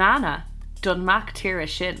banana dun mac tira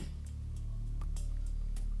shin.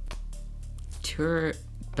 Tour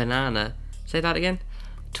banana. Say that again.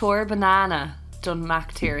 Tour banana dun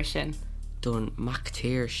mac tira shin. Done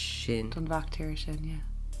mactir shin. Dun mac tira shin,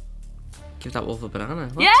 yeah. Give that wolf a banana.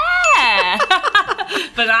 What? Yeah!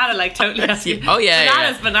 Banana, like totally. Oh yeah,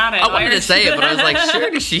 Banana's yeah. banana. I wanted to say it, but I was like,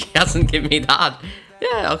 surely she hasn't given me that.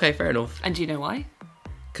 Yeah, okay, fair enough. And do you know why?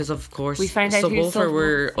 Because of course, We found out who Subwoofer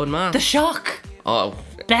were unmasked. The shock. Oh,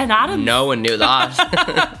 Ben Adams. no one knew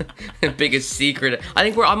that. Biggest secret. I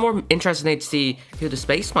think I'm more interested to see who the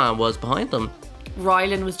spaceman was behind them.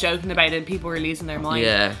 Rylan was joking about it and people were losing their mind.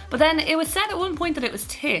 Yeah. But then it was said at one point that it was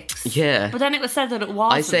Tix. Yeah. But then it was said that it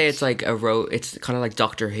wasn't. I say it's like it's kind of like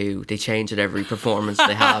Doctor Who. They change it every performance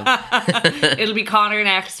they have. It'll be Conor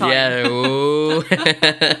next time. Yeah. Ooh.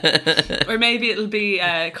 Or maybe it'll be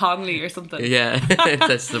Conley or something. Yeah. It's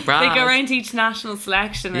a surprise. They go around to each national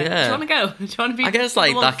selection. And, Yeah. do you want to go? Do you want to be? I guess the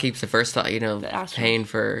like wolf? that keeps the first time, astronaut. paying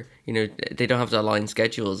for, they don't have to align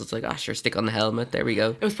schedules. It's like, sure, stick on the helmet. There we go.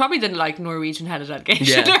 It was probably the Norwegian head of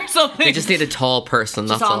delegation Yeah. or something. They just need a tall person,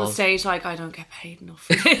 Just that's on all. the stage like, I don't get paid enough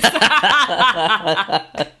for this.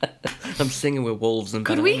 I'm singing with wolves and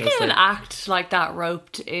Could we bananas, get an like- act like that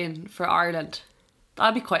roped in for Ireland?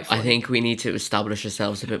 That'd be quite fun. I think we need to establish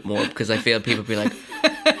ourselves a bit more because I feel people be like,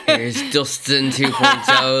 here's Dustin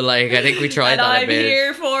 2.0. Like, I think we tried and that a I'm bit.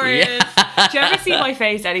 here for it. Do you ever see my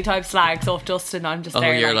face anytime slags off Dustin? I'm just Oh,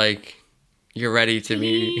 there you're like, you're ready to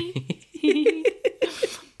meet.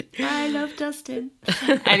 I love Dustin.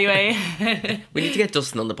 Anyway. We need to get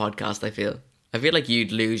Dustin on the podcast, I feel like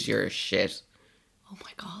you'd lose your shit. Oh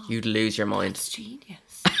my god. You'd lose your mind. It's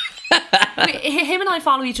genius. Wait, him and I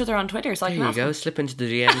follow each other on Twitter, so I can There you ask go, him. slip into the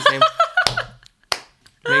DMs name.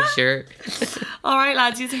 Make sure. Alright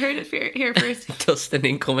lads, you heard it here first. Dustin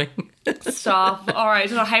incoming. Stop. Alright, I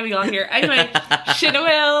don't know how we got here. Anyway, Shinna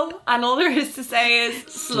will, and all there is to say is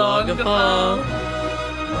slog the fall.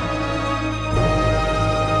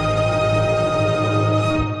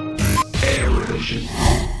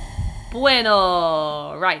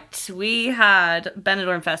 Bueno. Right, we had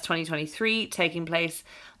Benidorm Fest 2023 taking place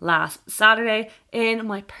last Saturday in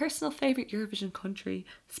my personal favourite Eurovision country,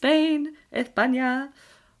 Spain, España.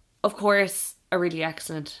 Of course, a really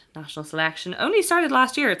excellent national selection. Only started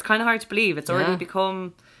last year. It's kind of hard to believe. It's already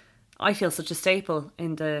become, I feel, such a staple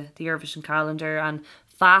in the Eurovision calendar and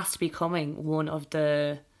fast becoming one of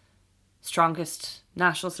the strongest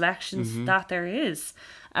national selections that there is.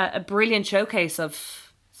 A brilliant showcase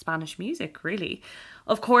of Spanish music, really.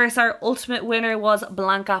 Of course, our ultimate winner was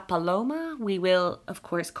Blanca Paloma. We will, of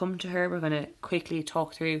course, come to her. We're going to quickly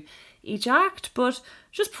talk through each act. But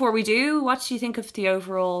just before we do, what do you think of the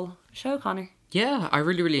overall show, Conor? Yeah, I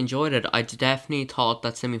really, really enjoyed it. I definitely thought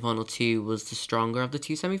that semi-final 2 was the stronger of the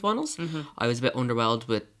two semi-finals. I was a bit underwhelmed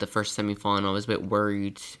with the first semi-final. I was a bit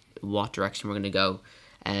worried what direction we're going to go.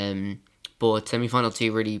 But semi-final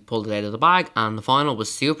 2 really pulled it out of the bag, and the final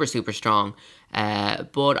was super, super strong.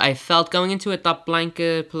 But I felt going into it that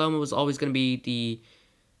Blanca Paloma was always going to be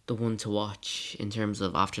the one to watch in terms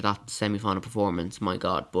of after that semi-final performance. My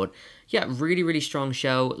God. But yeah, really, really strong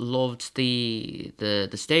show. Loved the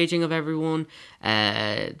staging of everyone.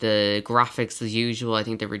 The graphics as usual. I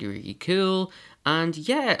think they're really, really cool. And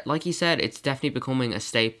yeah, like you said, it's definitely becoming a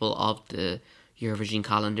staple of the Eurovision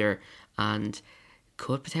calendar, and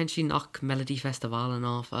could potentially knock Melodi Festivalen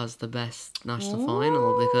off as the best national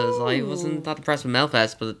final, because I wasn't that impressed with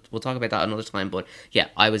Melfest, but we'll talk about that another time. But yeah,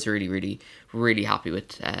 I was really, really, really happy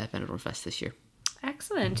with Benidorm Fest this year.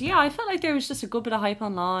 Excellent. Yeah, I felt like there was just a good bit of hype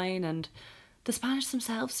online, and the Spanish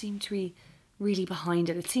themselves seem to be really behind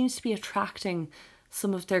it. It seems to be attracting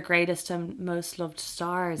some of their greatest and most loved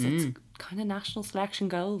stars. It's kind of national selection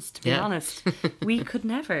goals, to be honest. We could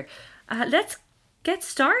never. Let's get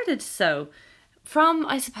started. So, from,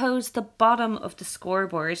 I suppose, the bottom of the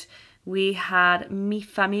scoreboard, we had Mi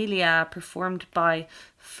Familia performed by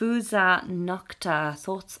Fusa Nocta.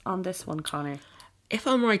 Thoughts on this one, Connor? If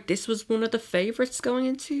I'm right, this was one of the favourites going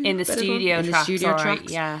into In the studio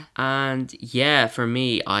tracks. Yeah. And yeah, for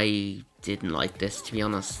me, I didn't like this, to be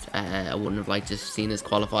honest. I wouldn't have liked to have seen this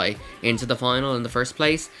qualify into the final in the first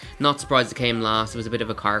place. Not surprised it came last. It was a bit of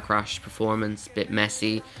a car crash performance, a bit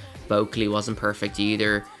messy. Vocally wasn't perfect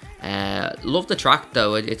either. Love the track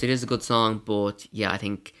though. It is a good song, but yeah, I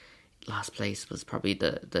think last place was probably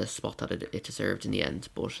the spot that it deserved in the end.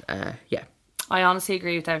 But yeah, I honestly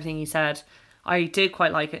agree with everything you said. I did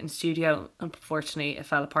quite like it in studio. Unfortunately, it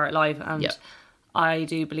fell apart live, and I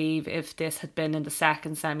do believe if this had been in the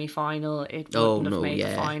second semi-final, it wouldn't have made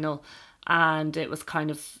the final. And it was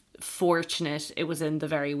kind of fortunate it was in the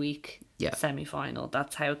very weak semi-final.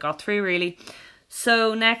 That's how it got through, really.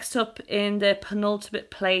 So next up in the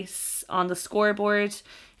penultimate place on the scoreboard,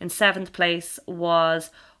 in 7th place,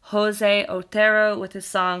 was Jose Otero with his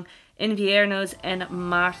song Inviernos en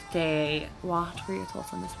Marte. What were your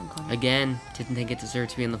thoughts on this one, Conor? Again, didn't think it deserved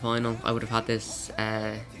to be in the final. I would have had this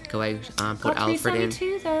go out and put Alfred in.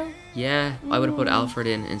 Too, though. Yeah, I would have put Alfred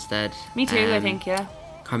in instead. Me too, I think, yeah.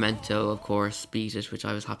 Carmento, of course, beat it, which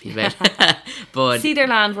I was happy about. But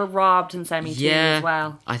Cedarland were robbed in semi-2 as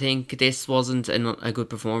well. I think this wasn't a good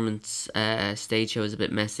performance. Stage show was a bit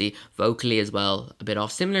messy. Vocally as well, a bit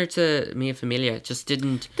off. Similar to Mia Familia, just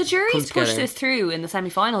didn't The jury's come together. pushed this through in the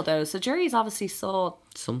semi-final though, so juries obviously saw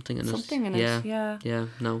something in it. it. Yeah,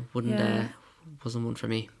 no, wasn't one for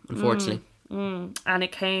me, unfortunately. And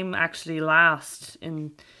it came actually last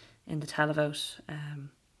in the televote.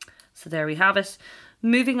 So there we have it.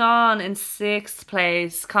 Moving on, in 6th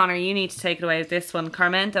place, Connor, you need to take it away with this one.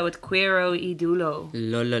 Carmento with Quero Idulo.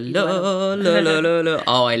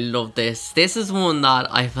 Oh, I love this. This is one that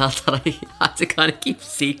I felt that I had to kind of keep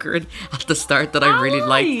secret at the start, that I really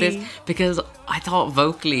liked this, because I thought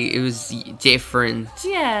vocally it was different.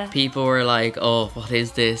 Yeah. People were like, oh, what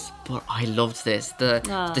is this? But I loved this.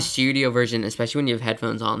 The studio version, especially when you have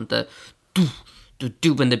headphones on, the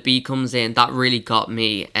when the beat comes in, that really got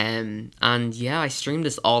me. And yeah, I streamed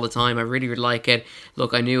this all the time. I really would like it.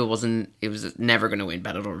 Look, I knew it was never going to win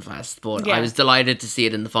Benidorm Fest, but I was delighted to see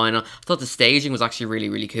it in the final. I thought the staging was actually really,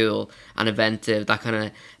 really cool and inventive. That kind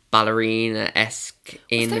of ballerina-esque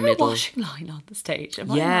in the middle. Was there a washing line on the stage?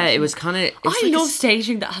 Yeah, it was kind of... I love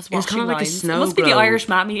staging that has washing lines. It was kind of like a snow It must be the Irish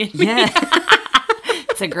mammy in me. Yeah.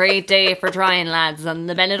 It's a great day for drying, lads, on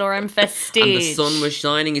the Benidorm Fest stage. And the sun was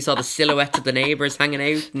shining. You saw the silhouette of the neighbours hanging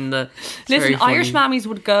out. Listen, Irish mammies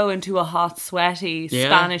would go into a hot, sweaty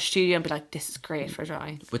Spanish studio and be like, this is great for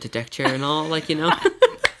drying. With the deck chair and all, like, you know.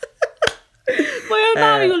 My own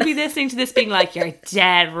mammy will be listening to this being like, you're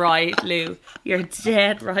dead right, Lou. You're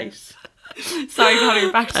dead right. Sorry,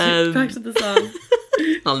 Connor, back to the song.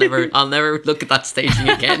 I'll never look at that staging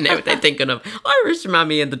again now without thinking of Irish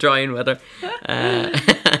mammy in the drying weather.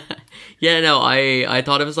 Yeah, no, I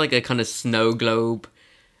thought it was like a kind of snow globe,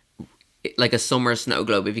 like a summer snow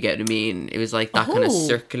globe, if you get what I mean. It was like that kind of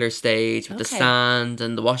circular stage with the sand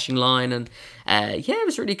and the washing line, and yeah, it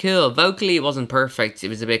was really cool. Vocally, it wasn't perfect. It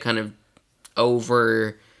was a bit kind of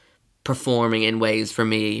over performing in ways for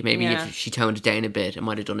me. Maybe if she toned it down a bit, it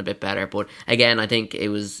might have done a bit better. But again, I think it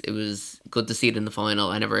was good to see it in the final.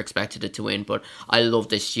 I never expected it to win, but I love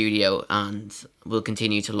this studio and will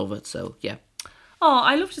continue to love it. So yeah. Oh,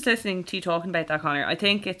 I love just listening to you talking about that, Connor. I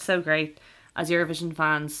think it's so great as Eurovision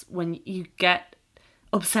fans when you get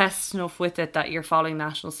obsessed enough with it that you're following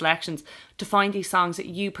national selections to find these songs that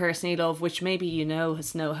you personally love, which maybe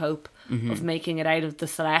has no hope of making it out of the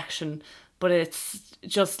selection, but it's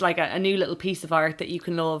just like a new little piece of art that you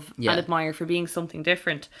can love and admire for being something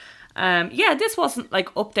different. This wasn't like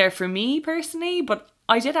up there for me personally, but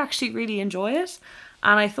I did actually really enjoy it.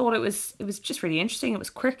 And I thought it was just really interesting. It was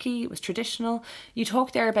quirky. It was traditional. You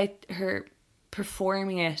talked there about her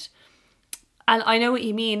performing it. And I know what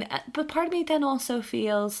you mean. But part of me then also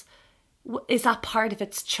feels, is that part of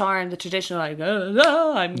its charm, the traditional, like,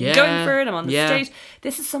 I'm going for it, I'm on the stage.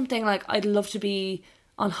 This is something like I'd love to be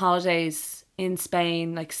on holidays in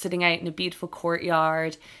Spain, like sitting out in a beautiful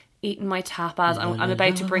courtyard, eating my tapas. I'm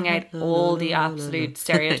about to bring out all the absolute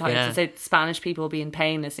stereotypes. It's Spanish people will be in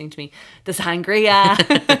pain listening to me. The sangria,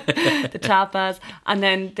 the tapas, and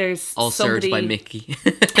then there's all served by Mickey.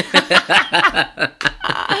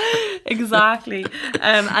 Exactly.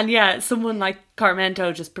 And someone like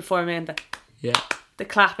Carmento just performing the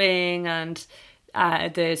clapping and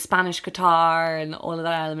the Spanish guitar and all of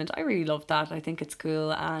that element. I really love that. I think it's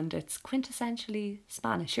cool and it's quintessentially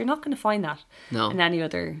Spanish. You're not going to find that in any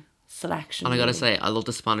other selection. And I gotta say, I love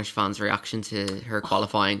the Spanish fans' reaction to her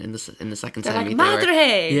qualifying in the second They're semi. like,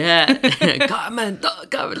 Madre! Yeah. Carmen.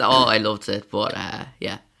 Oh, I loved it. But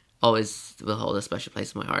yeah, always will hold a special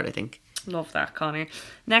place in my heart, I think. Love that, Connor.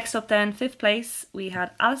 Next up then, 5th place, we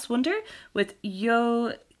had Alice Wonder with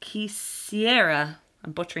Yo Quisiera.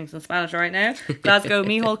 I'm butchering some Spanish right now. Glasgow,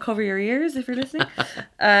 Mihal, cover your ears if you're listening.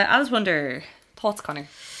 Alice Wonder. Thoughts, Connor?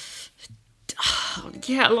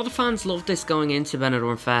 Yeah, a lot of fans loved this going into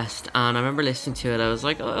Benidorm Fest, and I remember listening to it. I was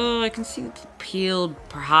like, oh, I can see the appeal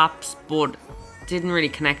perhaps, but didn't really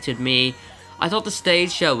connect with me. I thought the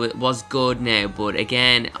stage show was good now, but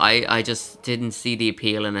again, I just didn't see the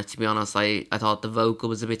appeal in it, to be honest. I thought the vocal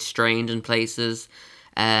was a bit strained in places.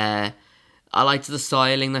 I liked the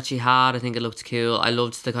styling that she had. I think it looked cool. I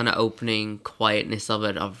loved the kind of opening quietness of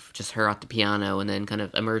it, of just her at the piano and then kind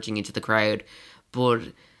of emerging into the crowd. But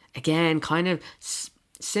again, kind of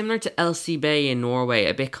similar to LC Bay in Norway,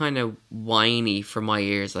 a bit kind of whiny for my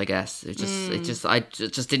ears, I guess. I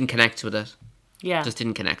just didn't connect with it. Yeah. Just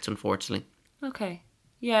didn't connect, unfortunately. Okay.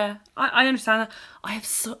 Yeah, I understand that. I have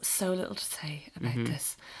so little to say about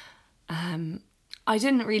this. I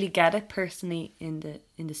didn't really get it personally in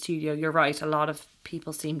the studio. You're right. A lot of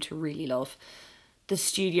people seem to really love the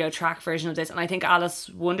studio track version of this, and I think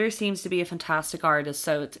Alice Wonder seems to be a fantastic artist.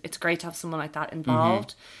 So it's great to have someone like that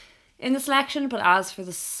involved in the selection. But as for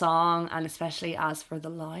the song, and especially as for the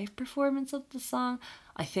live performance of the song,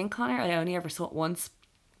 I think, Connor, I only ever saw it once.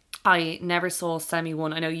 I never saw Semi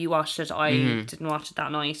 1. I know you watched it. I didn't watch it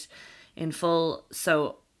that night in full.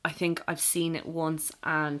 So I think I've seen it once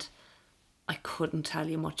and I couldn't tell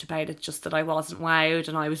you much about it. Just that I wasn't wowed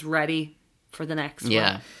and I was ready for the next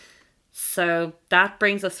one. So that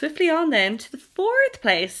brings us swiftly on then to the 4th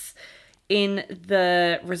place in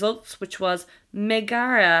the results, which was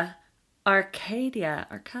Megara Arcadia.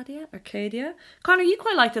 Connor, you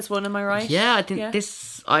quite like this one, am I right? Yeah, I think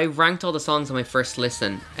this, I ranked all the songs on my first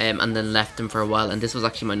listen and then left them for a while, and this was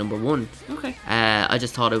actually my number 1. Okay. I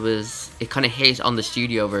just thought it kind of hit on the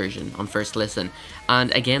studio version on first listen.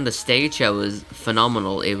 And again, the stage show was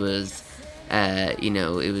phenomenal. It was,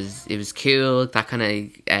 it was cool, that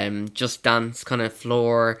kind of Just Dance kind of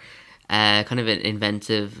floor, kind of an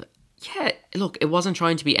inventive. Yeah, look, it wasn't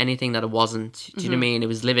trying to be anything that it wasn't. Do you know what I mean? It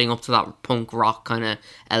was living up to that punk rock kind of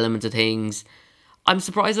element of things. I'm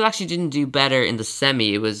surprised it actually didn't do better in the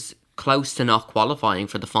semi. It was close to not qualifying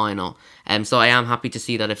for the final. So I am happy to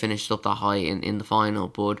see that it finished up that high in the final.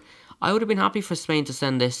 But I would have been happy for Spain to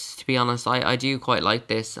send this, to be honest. I do quite like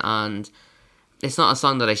this. And it's not a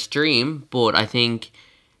song that I stream, but I think,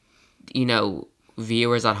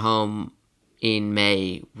 viewers at home in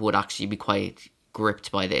May would actually be quite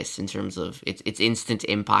gripped by this in terms of its instant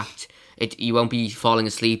impact. You won't be falling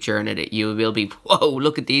asleep during it. You will be, whoa,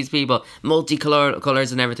 look at these people,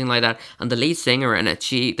 multicolours and everything like that. And the lead singer in it,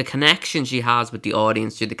 the connection she has with the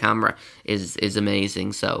audience through the camera is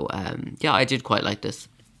amazing. So yeah, I did quite like this.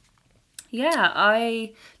 Yeah,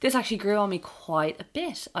 this actually grew on me quite a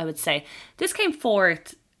bit, I would say. This came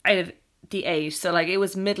 4th out of the 8, so like it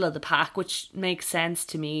was middle of the pack, which makes sense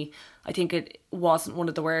to me. I think it wasn't one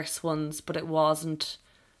of the worst ones, but it wasn't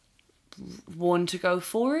one to go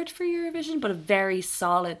forward for Eurovision, but a very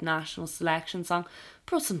solid national selection song.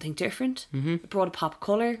 Brought something different. It brought a pop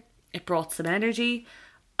colour. It brought some energy.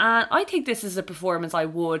 And I think this is a performance I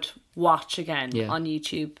would watch again on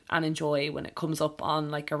YouTube and enjoy when it comes up on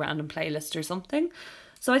like a random playlist or something.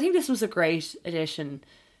 So I think this was a great addition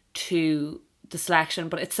to the selection.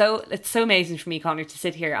 But it's so amazing for me, Connor, to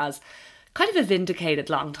sit here as kind of a vindicated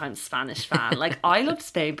long-time Spanish fan. Like, I loved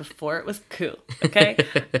Spain before it was cool, okay?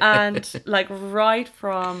 And like right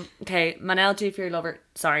from, okay, Manel G, if you're a lover,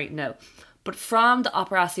 sorry, no. But from the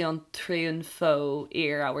Operación Triunfo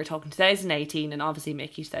era, we're talking 2018 and obviously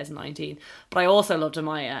Mickey 2019. But I also loved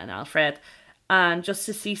Eiea and Alfred. And just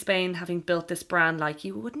to see Spain having built this brand, like,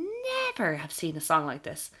 you would never have seen a song like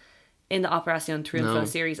this in the Operación Triunfo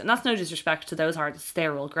series. And that's no disrespect to those artists,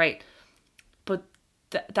 they're all great. But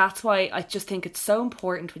that's why I just think it's so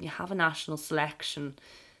important when you have a national selection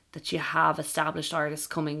that you have established artists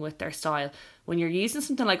coming with their style. When you're using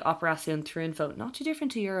something like Operación Triunfo, not too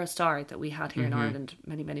different to Eurostar that we had here in Ireland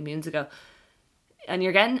many, many moons ago, and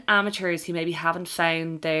you're getting amateurs who maybe haven't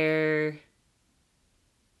found their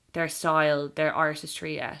style, their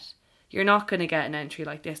artistry yet, you're not going to get an entry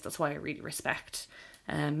like this. That's why I really respect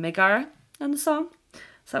Megara and the song.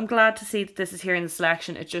 So I'm glad to see that this is here in the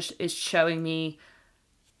selection. It just is showing me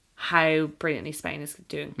how brilliantly Spain is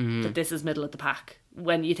doing. That this is middle of the pack.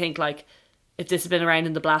 When you think like if this had been around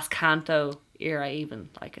in the Blas Canto era even,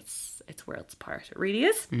 like it's worlds apart. It really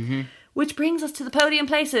is. Mm-hmm. Which brings us to the podium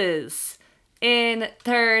places. In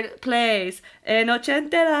third place, en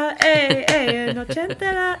ochentera, en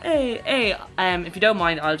ochentera, if you don't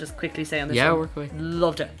mind, I'll just quickly say on this one. Work away.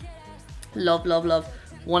 Loved it. Love.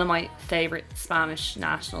 One of my favourite Spanish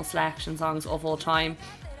national selection songs of all time.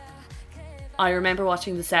 I remember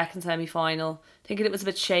watching the second semi-final, thinking it was a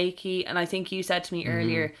bit shaky, and I think you said to me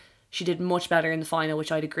earlier she did much better in the final,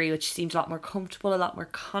 which I'd agree with. She seemed a lot more comfortable, a lot more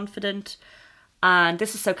confident. And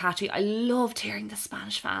this is so catchy. I loved hearing the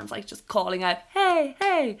Spanish fans like just calling out, hey,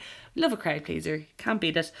 hey. Love a crowd pleaser. Can't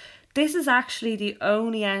beat it. This is actually the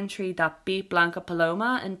only entry that beat Blanca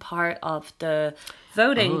Paloma in part of the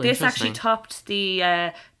voting. This actually topped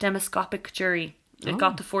the demoscopic jury. It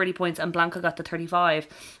got the 40 points and Blanca got the 35.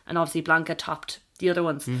 And obviously Blanca topped the other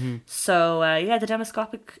ones. Mm-hmm. So, the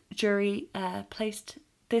demoscopic jury placed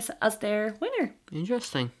this as their winner.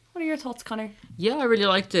 Interesting. What are your thoughts, Connor? Yeah, I really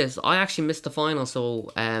liked this. I actually missed the final,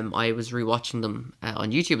 so I was rewatching them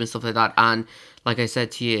on YouTube and stuff like that. And like I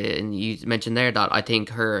said to you, and you mentioned there that I think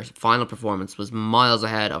her final performance was miles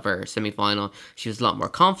ahead of her semi-final. She was a lot more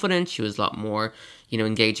confident. She was a lot more,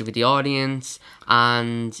 engaging with the audience.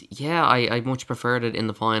 And yeah, I much preferred it in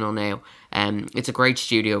the final now. It's a great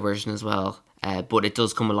studio version as well. But it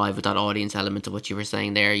does come alive with that audience element of what you were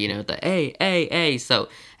saying there, the A. So,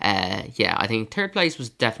 I think third place was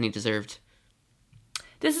definitely deserved.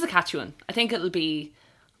 This is a catchy one. I think it'll be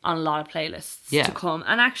on a lot of playlists to come.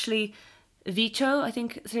 And actually, Vicho, I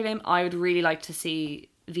think is her name, I would really like to see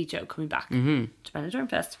Vicho coming back to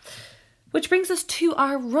Benidorm Fest. Which brings us to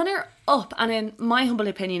our runner-up, and in my humble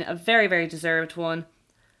opinion, a very, very deserved one.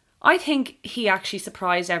 I think he actually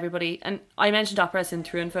surprised everybody. And I mentioned Operas in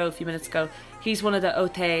True Info a few minutes ago. He's one of the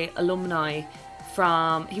Ote alumni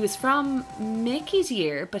he was from Mickey's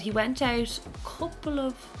Year, but he went out where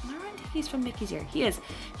I think he's from Mickey's Year.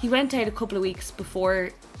 He went out a couple of weeks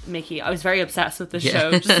before Mickey. I was very obsessed with this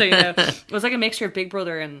show, just so you know. It was like a mixture of Big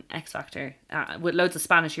Brother and X Factor, with loads of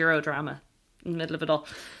Spanish Euro drama in the middle of it all.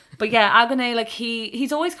 But yeah, Agone, like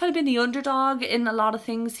he's always kind of been the underdog in a lot of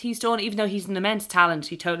things he's done, even though he's an immense talent.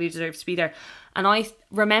 He totally deserves to be there. And I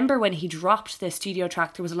remember when he dropped this studio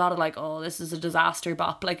track, there was a lot of like, oh, this is a disaster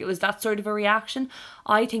bop. Like, it was that sort of a reaction.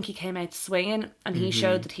 I think he came out swinging and he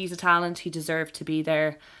showed that he's a talent. He deserved to be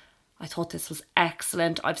there. I thought this was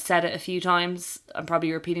excellent. I've said it a few times. I'm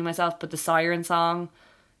probably repeating myself, but the Siren song,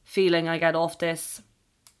 feeling I get off this,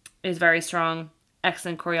 is very strong.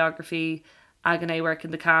 Excellent choreography. Agone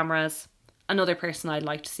working the cameras. Another person I'd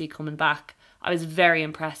like to see coming back. I was very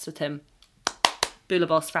impressed with him. Bula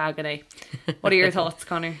Bus for Agone. What are your thoughts,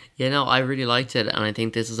 Connor? Yeah, no, I really liked it, and I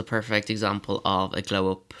think this is a perfect example of a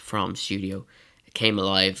glow up from studio. It came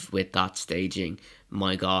alive with that staging.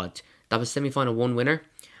 My God, that was semi-final 1 winner,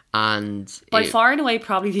 and by far and away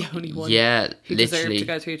probably the only one. Yeah, who literally deserved to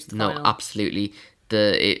go through to the final. No, absolutely.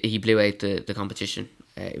 He blew out the competition.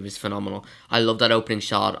 It was phenomenal. I love that opening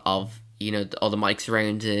shot of all the mics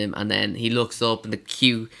around him, and then he looks up and the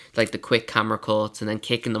cue, like the quick camera cuts, and then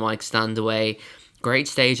kicking the mic stand away. Great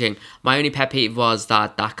staging. My only pet peeve was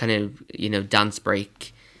that kind of, dance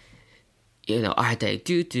break, are they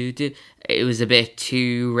do. It was a bit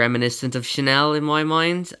too reminiscent of Chanel in my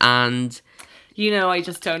mind, and I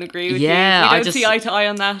just don't agree with you. We don't see eye to eye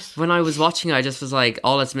on that. When I was watching, I just was like,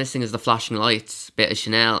 all it's missing is the flashing lights bit of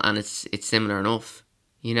Chanel, and it's similar enough.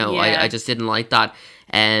 I just didn't like that.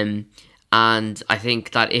 And I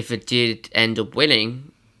think that if it did end up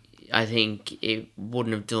winning, I think it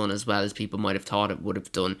wouldn't have done as well as people might have thought it would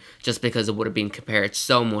have done, just because it would have been compared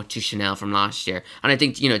so much to Chanel from last year. And I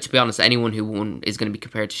think, to be honest, anyone who won is going to be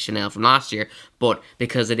compared to Chanel from last year, but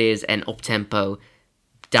because it is an up-tempo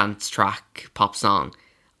dance track pop song,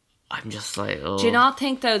 I'm just like, oh. Do you not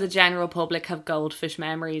think, though, the general public have goldfish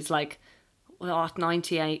memories? Like,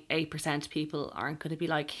 98% of people aren't going to be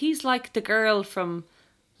like, he's like the girl from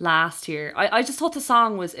last year. I just thought the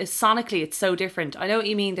song is sonically, it's so different. I know what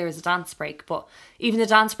you mean, there was a dance break, but even the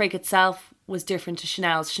dance break itself was different to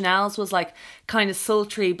Chanel's. Chanel's was like kind of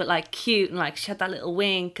sultry but like cute, and like she had that little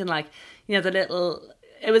wink, and like,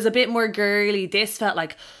 it was a bit more girly. This felt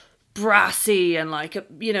like brassy and like,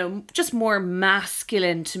 just more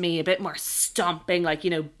masculine to me, a bit more stomping, like,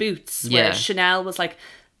 boots, whereas Chanel was like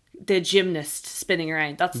the gymnast spinning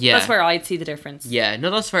around. That's where I'd see the difference. Yeah, no,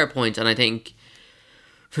 that's a fair point. And I think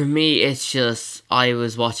for me, it's just, I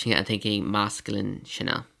was watching it and thinking masculine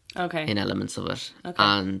Chanel. Okay. In elements of it. Okay.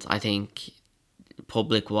 And I think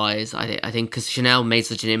public-wise, I think because Chanel made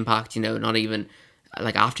such an impact, not even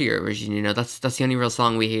like after Eurovision, you know, that's the only real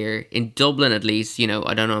song we hear in Dublin, at least. You know,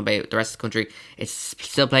 I don't know about the rest of the country. It's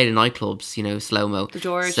still played in nightclubs, you know, slow mo. The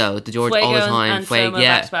George. So the George Fuego all the time. and slow-mo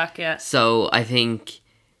back to back, yeah. So I think,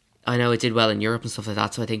 I know it did well in Europe and stuff like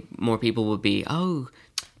that. So I think more people would be,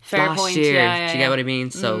 fair last point. year. Yeah, Do you get what I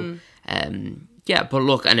mean? So, yeah, but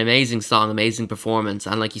look, an amazing song, amazing performance,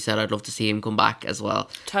 and like you said, I'd love to see him come back as well.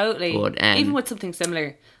 Totally. But, even with something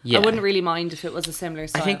similar. yeah. I wouldn't really mind if it was a similar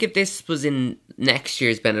style. I think if this was in next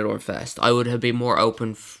year's Benidorm Fest, I would have been more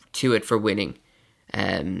open to it for winning.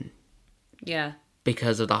 Yeah.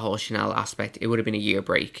 Because of the whole Chanel aspect, it would have been a year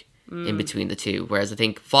break in between the two. Whereas I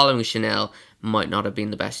think following Chanel might not have been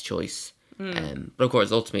the best choice. But of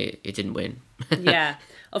course, ultimately, it didn't win. Yeah.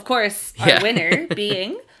 Of course, our Yeah. winner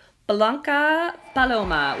being Blanca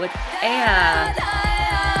Paloma with Éiea.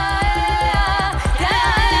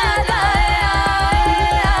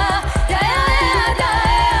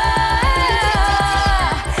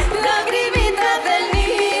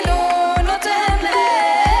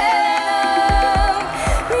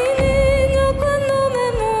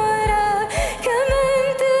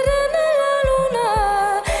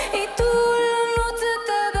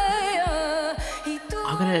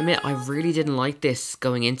 I really didn't like this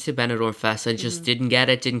going into Benidorm Fest. I just didn't get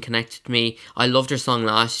it, didn't connect with me. I loved her song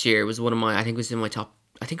last year. It was one of my, I think it was in my top,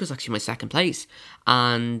 I think it was actually my second place.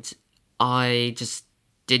 And I just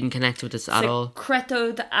didn't connect with this at all.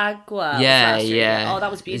 Secreto de Agua. Yeah, last year. yeah. Oh,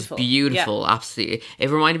 that was beautiful. It's beautiful, absolutely. It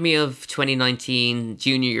reminded me of 2019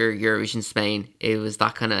 Junior Eurovision Spain. It was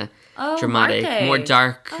that kind of dramatic, Marte. more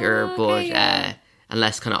darker, Oh, but okay, yeah. and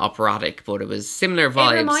less kind of operatic. But it was similar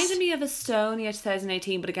vibes. It reminded me of Estonia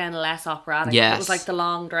 2018, but again, less operatic. Yes. It was like the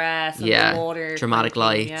long dress and Yeah, the water. dramatic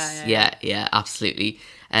kind of thing. lights. Yeah, absolutely.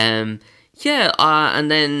 And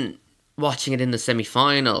then watching it in the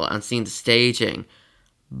semi-final and seeing the staging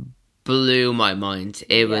blew my mind.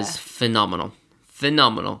 It was phenomenal.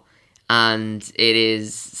 And it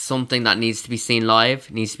is something that needs to be seen live,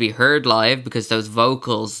 needs to be heard live, because those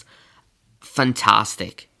vocals,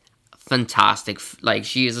 fantastic. Like,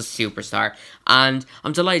 she is a superstar, and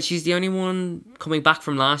I'm delighted she's the only one coming back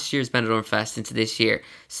from last year's Benidorm Fest into this year,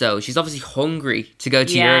 so she's obviously hungry to go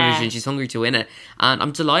to Eurovision. She's hungry to win it, and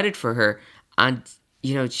I'm delighted for her. And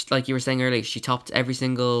you know, like you were saying earlier, she topped every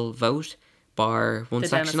single vote bar one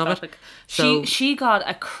section of it. So she got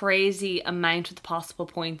a crazy amount of the possible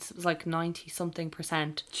points. It was like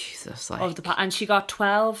 90-something% Jesus, like, of the and she got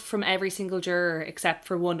 12 from every single juror except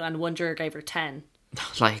for one, and one juror gave her 10.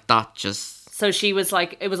 like that just. So she was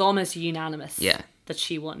like, it was almost unanimous. Yeah. That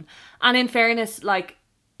she won. And in fairness, like,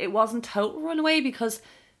 it wasn't total runaway, because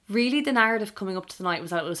really the narrative coming up to the night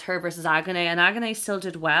was that it was her versus Agane, and Agane still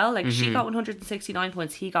did well. Like, she got 169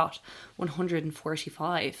 points, he got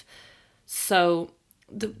 145. So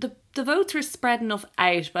the votes were spread enough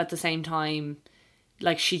out, but at the same time,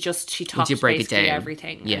 like, she topped basically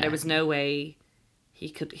everything. Yeah. And there was no way he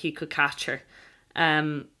could catch her.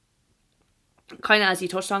 Kind of as you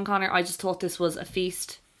touched on, Connor, I just thought this was a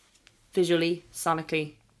feast, visually,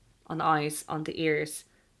 sonically, on the eyes, on the ears.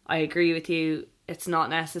 I agree with you. It's not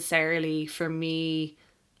necessarily for me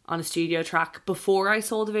on a studio track. Before I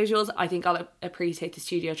saw the visuals, I think I'll appreciate the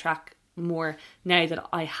studio track more now that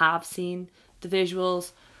I have seen the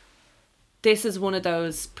visuals. This is one of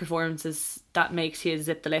those performances that makes you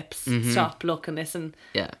zip the lips, stop, look and listen.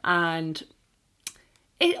 Yeah. And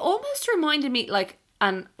it almost reminded me, like,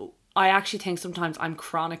 and I actually think sometimes I'm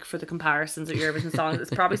chronic for the comparisons of Eurovision songs. It's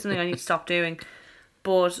probably something I need to stop doing.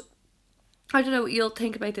 But I don't know what you'll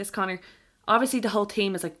think about this, Connor. Obviously, the whole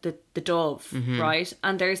theme is like the dove, right?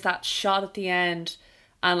 And there's that shot at the end.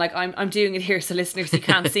 And like, I'm doing it here so listeners, you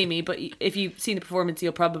can't see me, but if you've seen the performance,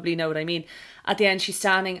 you'll probably know what I mean. At the end, she's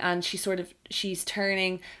standing and she's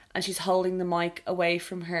turning and she's holding the mic away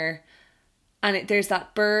from her. And there's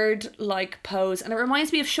that bird-like pose. And it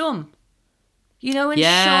reminds me of Shum. You know, in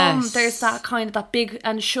Shum, there's that kind of that big,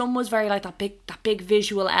 and Shum was very like that big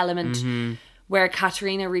visual element where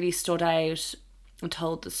Katerina really stood out and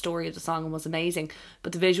told the story of the song and was amazing.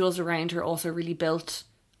 But the visuals around her also really built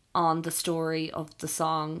on the story of the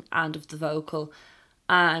song and of the vocal.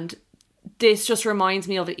 And this just reminds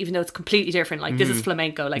me of it, even though it's completely different. Like, this is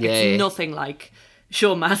flamenco. Like, it's nothing like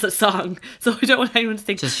Shum as a song. So I don't want anyone to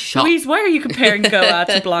think, Louise, why are you comparing Goa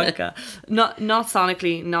to Blanca? Not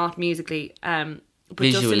sonically, not musically, but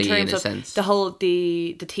visually, just in terms in a of sense. the whole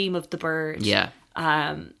the theme of the bird. Yeah.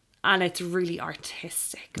 And it's really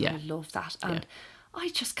artistic. Yeah. I love that. And I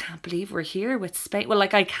just can't believe we're here with Spain. Well,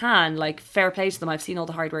 like, I can, like, fair play to them. I've seen all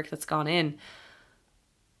the hard work that's gone in.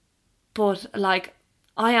 But, like,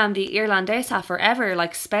 I am the Irlandesa forever.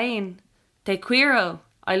 Like, Spain, te quiero,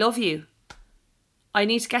 I love you. I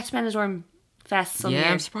need to get to Benidorm Fest some year.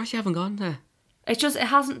 I'm surprised you haven't gone there. It's just,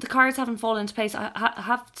 the cards haven't fallen into place. I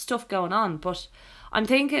have stuff going on, but I'm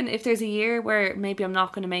thinking if there's a year where maybe I'm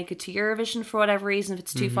not going to make it to Eurovision for whatever reason, if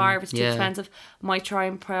it's too far, if it's too expensive, I might try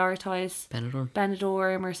and prioritise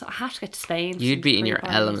Benidorm or so. I have to get to Spain. You'd be in your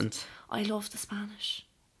element. I love the Spanish.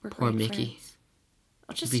 We're Poor great Mickey. friends.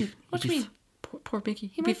 What do you mean? Poor Mickey.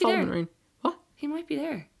 He He'd might be be following there. around. What? He might be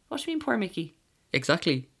there. What do you mean, poor Mickey?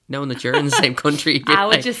 Exactly. Knowing that you're in the same country. You'd be I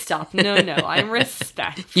would like- just stop. No, I'm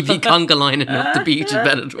respectful. You'd be conga lining up the beach in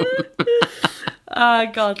Benidorm.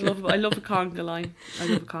 God, I love a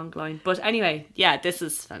conga line. But anyway, yeah, this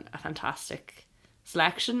is a fantastic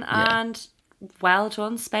selection and well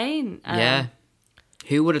done, Spain. Yeah.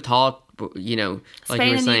 Who would have thought, you know, like Spain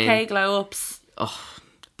you were and saying. UK glow ups.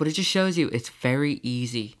 But it just shows you it's very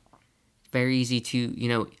easy. Very easy to, you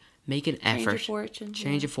know, make an Change effort. your fortune.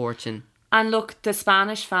 Change yeah. a fortune. And look, the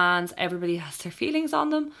Spanish fans, everybody has their feelings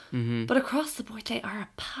on them. Mm-hmm. But across the board, they are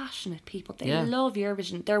passionate people. They love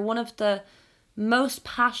Eurovision. They're one of the most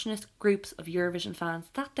passionate groups of Eurovision fans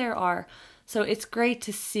that there are. So it's great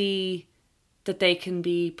to see that they can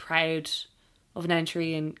be proud of an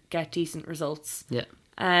entry and get decent results. Yeah.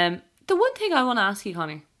 The one thing I want to ask you,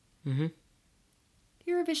 Conor. Mm-hmm.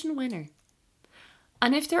 Eurovision winner.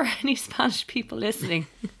 And if there are any Spanish people listening,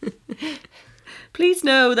 please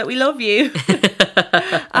know that we love you.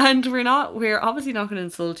 And we're obviously not going to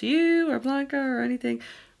insult you or Blanca or anything.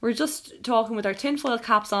 We're just talking with our tinfoil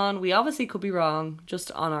caps on. We obviously could be wrong,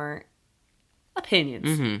 just on our opinions.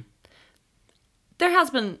 Mm-hmm. There has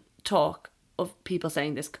been talk of people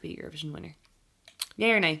saying this could be a Eurovision winner.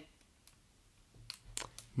 Yay or nay?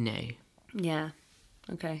 Nay. Yeah.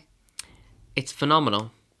 Okay. It's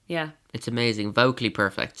phenomenal. Yeah. It's amazing. Vocally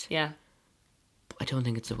perfect. Yeah. But I don't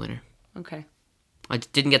think it's a winner. Okay. I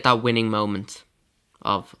didn't get that winning moment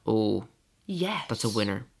of, Yes. that's a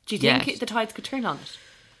winner. Do you think Yes. the tides could turn on it?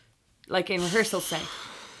 Like in rehearsal, say?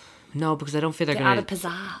 No, because I don't feel they're They going added to...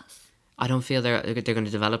 pizzazz. I don't feel they're going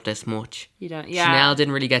to develop this much. You don't? Yeah. Chanel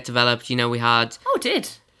didn't really get developed. You know, we had... Oh, it did.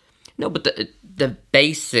 No, but the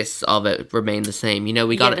basis of it remained the same. You know,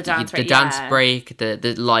 we got the dance the break, dance yeah. break,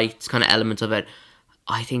 the lights kind of element of it.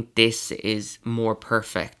 I think this is more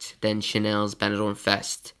perfect than Chanel's Benidorm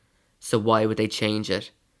Fest. So why would they change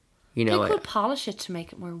it? You know, They could polish it to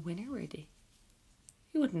make it more winner-worthy.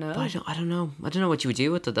 You wouldn't know. but I don't know. I don't know what you would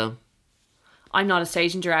do with it though. I'm not a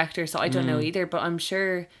staging director, so I don't Mm. know either. But I'm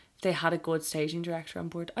sure if they had a good staging director on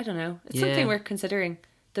board, I don't know. It's Yeah. something worth considering,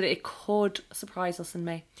 that it could surprise us in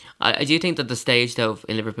May. I do think that the stage though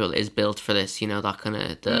in Liverpool is built for this. You know, that kind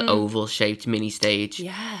of the oval shaped mini stage.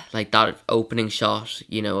 Yeah. Like that opening shot.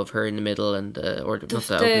 You know, of her in the middle and not the opening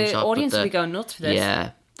The shot. audience but will be going nuts for this.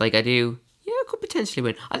 Yeah, like I do. Yeah, it could potentially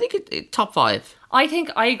win. I think it top 5. I think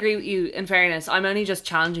I agree with you, in fairness. I'm only just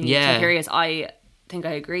challenging you. Yeah. I'm curious. I think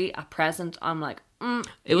I agree. At present, I'm like,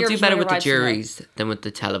 It will do Eurovision better winner with the rides to May. juries than with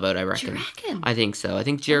the televote, I reckon. reckon? I think so. I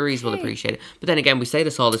think juries will Okay. appreciate it. But then again, we say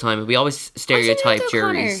this all the time, and we always I stereotype don't know,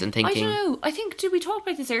 juries Connor. and thinking, I don't know. I think, did we talk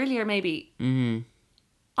about this earlier, maybe? Mm-hmm.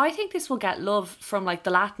 I think this will get love from like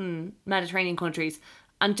the Latin Mediterranean countries,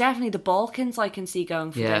 and definitely the Balkans I can see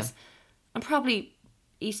going for Yeah. this. And probably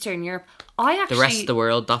Eastern Europe. I actually... the rest of the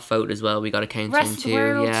world, that vote as well, we got to count rest in of too. the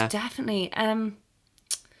world, Yeah. definitely.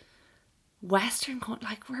 Western,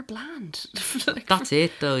 like, we're bland. Like, That's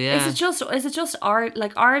it though, yeah. Is it just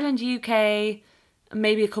Ireland, UK,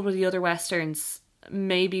 maybe a couple of the other Westerns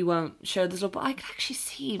maybe won't show this love, but I can actually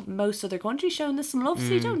see most other countries showing this some love,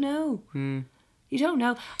 so you don't know. You don't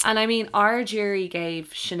know. And I mean, our jury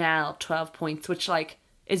gave Chanel 12 points, which like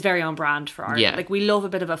is very on brand for Ireland. Yeah. Like, we love a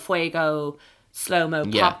bit of a fuego, slow-mo,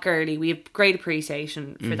 Yeah. pop girly. We have great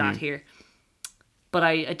appreciation for that here. But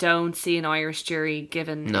I don't see an Irish jury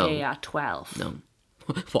giving No. Eaea 12. No.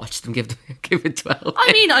 Watch them give it 12.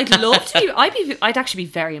 I mean, I'd love to. I'd actually be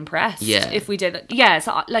very impressed. Yeah. If we did it. Yeah.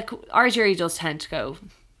 So like, our jury does tend to go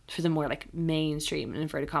for the more like mainstream in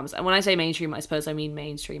inverted commas. And when I say mainstream, I suppose I mean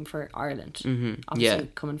mainstream for Ireland. Mm-hmm. Obviously,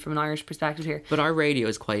 Yeah. coming from an Irish perspective here. But our radio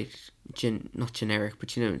is quite not generic,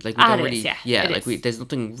 but you know, like we Ah, don't it really, is, yeah, it like is. there's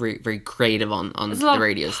nothing very creative on There's a lot the of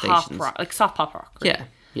radio pop stations. rock, like soft pop rock. Really.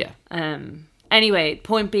 Yeah. Anyway,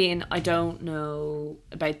 point being, I don't know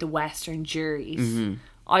about the Western juries. Mm-hmm.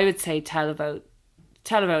 I would say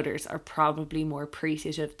televoters are probably more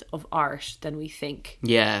appreciative of art than we think.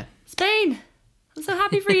 Yeah. Spain, I'm so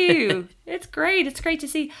happy for you. It's great. It's great to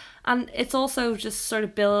see. And it's also just sort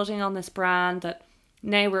of building on this brand that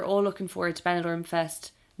now we're all looking forward to Benidorm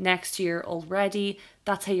Fest next year already.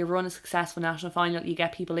 That's how you run a successful national final. You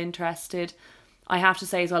get people interested. I have to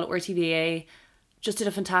say as well, RTVA, just did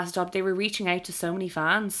a fantastic job. They were reaching out to so many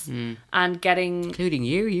fans and getting... Including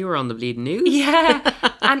you. You were on the bleeding news. Yeah,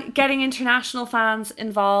 and getting international fans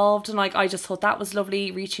involved. And like, I just thought that was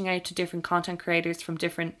lovely, reaching out to different content creators from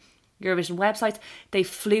different Eurovision websites. They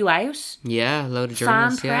flew out. Yeah, a load of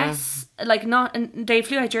Fan journalists, press. Like, not... And they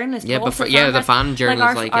flew out journalists. Yeah, but but also the press. fan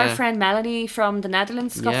journalists, our friend Melodi from the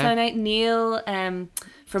Netherlands got flown out. Neil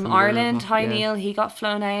from Ireland. Hi, Neil. He got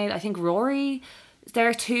flown out. I think Rory is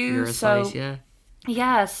there too.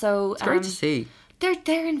 Yeah, so it's great to see.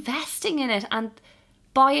 They're investing in it, and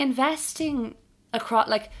by investing across,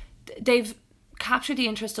 like, they've captured the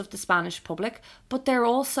interest of the Spanish public, but they're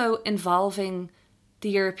also involving the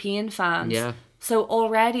European fans. Yeah. So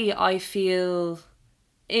already I feel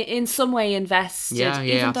in some way invested,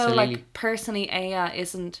 even though, like, personally Éiea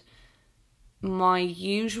isn't my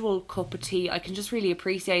usual cup of tea. I can just really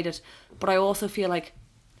appreciate it, but I also feel like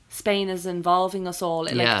Spain is involving us all.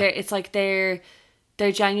 Like,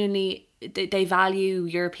 they're genuinely, they value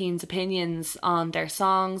Europeans' opinions on their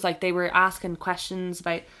songs. Like, they were asking questions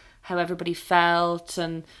about how everybody felt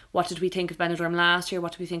and what did we think of Benidorm last year,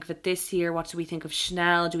 what do we think of it this year, what do we think of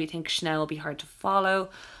Ceol, do we think Ceol will be hard to follow.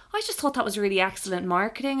 I just thought that was really excellent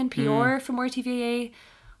marketing and PR from RTVA.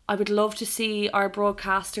 I would love to see our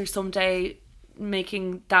broadcaster someday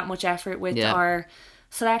making that much effort with our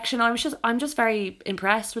selection. I'm just very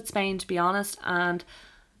impressed with Spain, to be honest, and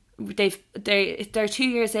they're 2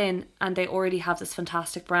 years in and they already have this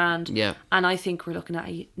fantastic brand. Yeah. And I think we're looking at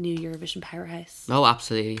a new Eurovision powerhouse. Oh,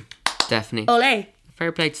 absolutely. Definitely. Ole.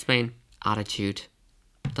 Fair play to Spain. Attitude.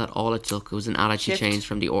 That all it took was an attitude change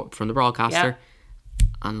from the broadcaster. Yeah.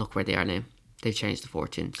 And look where they are now. They've changed the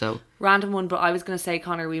fortune. So random one, but I was going to say,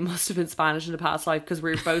 Conor, we must have been Spanish in the past life because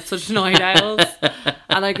we're both such night owls.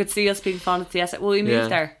 And I could see us being fond of Siesta. Will we move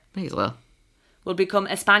there? May as well. We'll become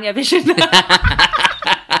Éirevision.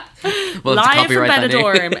 We'll live from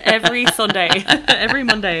Benidorm every Sunday, every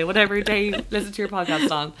Monday, whatever day you listen to your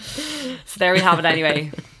podcast on. So there we have it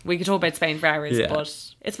anyway. We could talk about Spain for hours,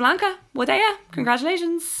 but it's Blanca with Éiea.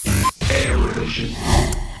 Congratulations.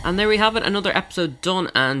 And there we have it, another episode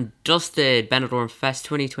done and dusted. Benidorm Fest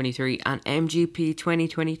 2023 and MGP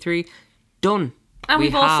 2023 done. And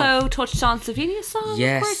we've also touched on Slovenia's song,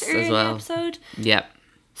 yes, of course, earlier as well. in the episode. Yep.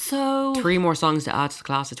 So 3 more songs to add to the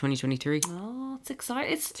class of 2023. Oh, it's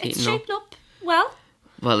exciting. It's shaping up well.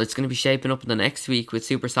 Well, it's going to be shaping up in the next week with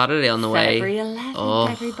Super Saturday on the way. February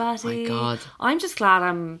 11th, everybody. Oh my God. I'm just glad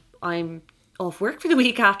I'm off work for the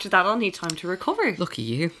week after that. I'll need time to recover. Lucky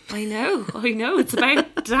you. I know. It's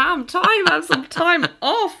about damn time I have some time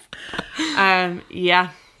off. Yeah,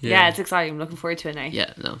 it's exciting. I'm looking forward to it now.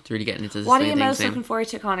 Yeah, no, it's really getting into this. What are you most looking forward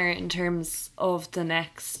to, Conor, in terms of the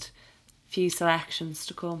next few selections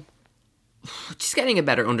to come? Just getting a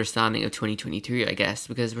better understanding of 2023, I guess,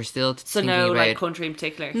 because we're still thinking about... like country in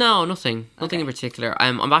particular? No, nothing in particular.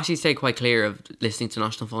 I'm actually stayed quite clear of listening to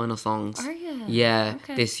national final songs. Are you? Yeah,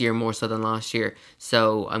 this year more so than last year.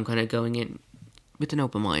 So I'm kind of going in with an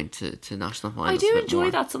open mind to national finals. I do enjoy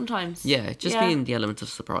that sometimes. Yeah, just being the element of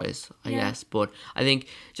surprise, I guess. But I think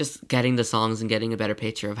just getting the songs and getting a better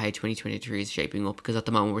picture of how 2023 is shaping up, because at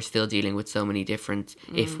the moment we're still dealing with so many different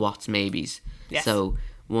if, whats, maybes. Yes. So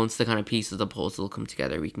once the kind of pieces of the puzzle come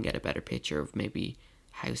together, we can get a better picture of maybe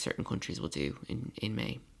how certain countries will do in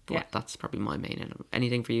May. But that's probably my main element.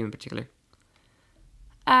 Anything for you in particular?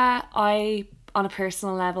 I, on a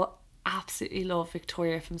personal level, absolutely love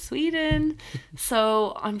Victoria from Sweden.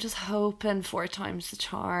 So I'm just hoping 4 times the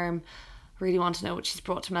charm. Really want to know what she's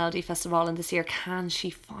brought to Melodi Festival in this year. Can she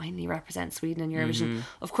finally represent Sweden in Eurovision?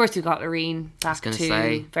 Of course, we've got Irene back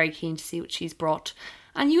too. Very keen to see what she's brought.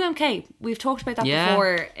 And UMK, we've talked about that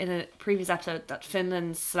before in a previous episode, that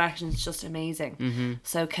Finland's selection is just amazing.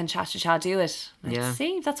 So can Cha-Cha-Cha do it? Let's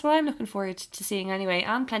see. That's what I'm looking forward to seeing anyway.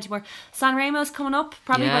 And plenty more. San Remo's coming up.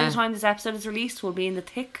 Probably by the time this episode is released, we'll be in the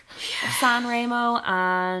thick of San Remo,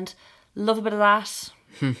 and love a bit of that.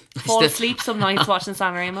 Fall asleep some nights watching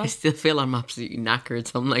San Remo. I still feel I'm absolutely knackered,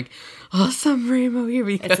 so I'm like, San Remo, here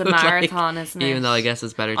we go. It's a marathon, isn't it? Even though I guess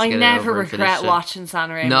it's better to get it over. I never regret watching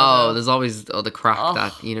San Remo. No, there's always the crap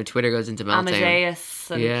that, Twitter goes into meltdown.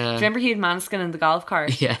 Amadeus. And do you remember he had Manskin in the golf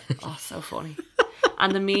cart? Yeah. Oh, so funny.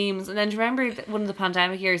 And the memes. And then do you remember one of the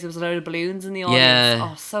pandemic years, there was a load of balloons in the audience? Yeah.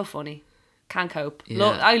 Oh, so funny. Can't cope.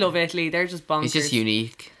 Yeah. I love Italy. They're just bonkers. It's just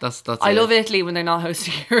unique. That's I love Italy when they're not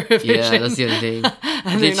hosting Eurovision. Yeah, that's the other thing.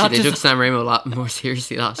 They took San Remo a lot more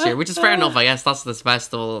seriously last year, which is fair enough, I guess. That's this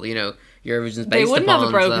festival, Eurovision's based upon. They wouldn't have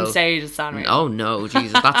a broken stage at San Remo. Oh no,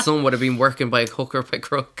 Jesus. That song would have been working by hook or by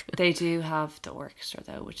crook. They do have the orchestra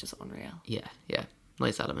though, which is unreal. Yeah.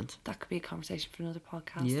 nice element. That could be a conversation for another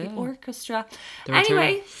podcast. Yeah. The orchestra. The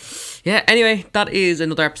return. Anyway, that is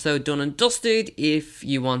another episode done and dusted. If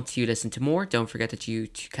you want to listen to more, don't forget that you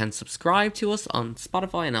can subscribe to us on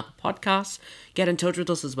Spotify and Apple Podcasts. Get in touch with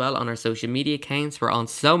us as well on our social media accounts. We're on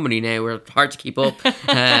so many now, we're hard to keep up.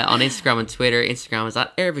 On Instagram and Twitter. Instagram is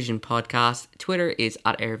at Éirevision Podcast. Twitter is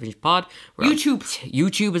at Éirevision Pod. We're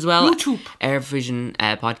YouTube as well. Éirevision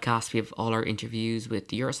Podcast. We have all our interviews with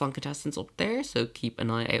the Eurosong contestants up there, so keep an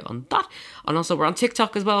eye out on that. And also we're on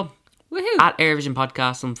TikTok as well. Woohoo. At Éirevision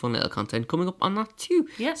Podcast, some fun little content coming up on that too.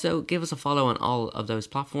 Yeah. So give us a follow on all of those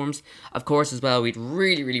platforms. Of course, as well, we'd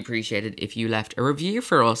really, really appreciate it if you left a review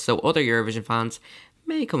for us, so other Eurovision fans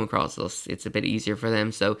may come across us. It's a bit easier for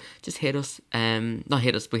them. So just hit us, not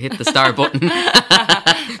hit us, but hit the star button.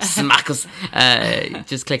 Smack us.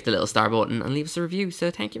 Just click the little star button and leave us a review.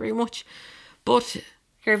 So thank you very much. But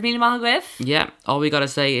Éirevision Mahagwith. yeah, all we gotta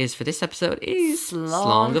say is for this episode is Slán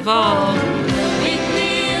Slán go bhfuil.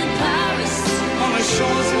 On the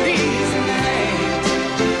shores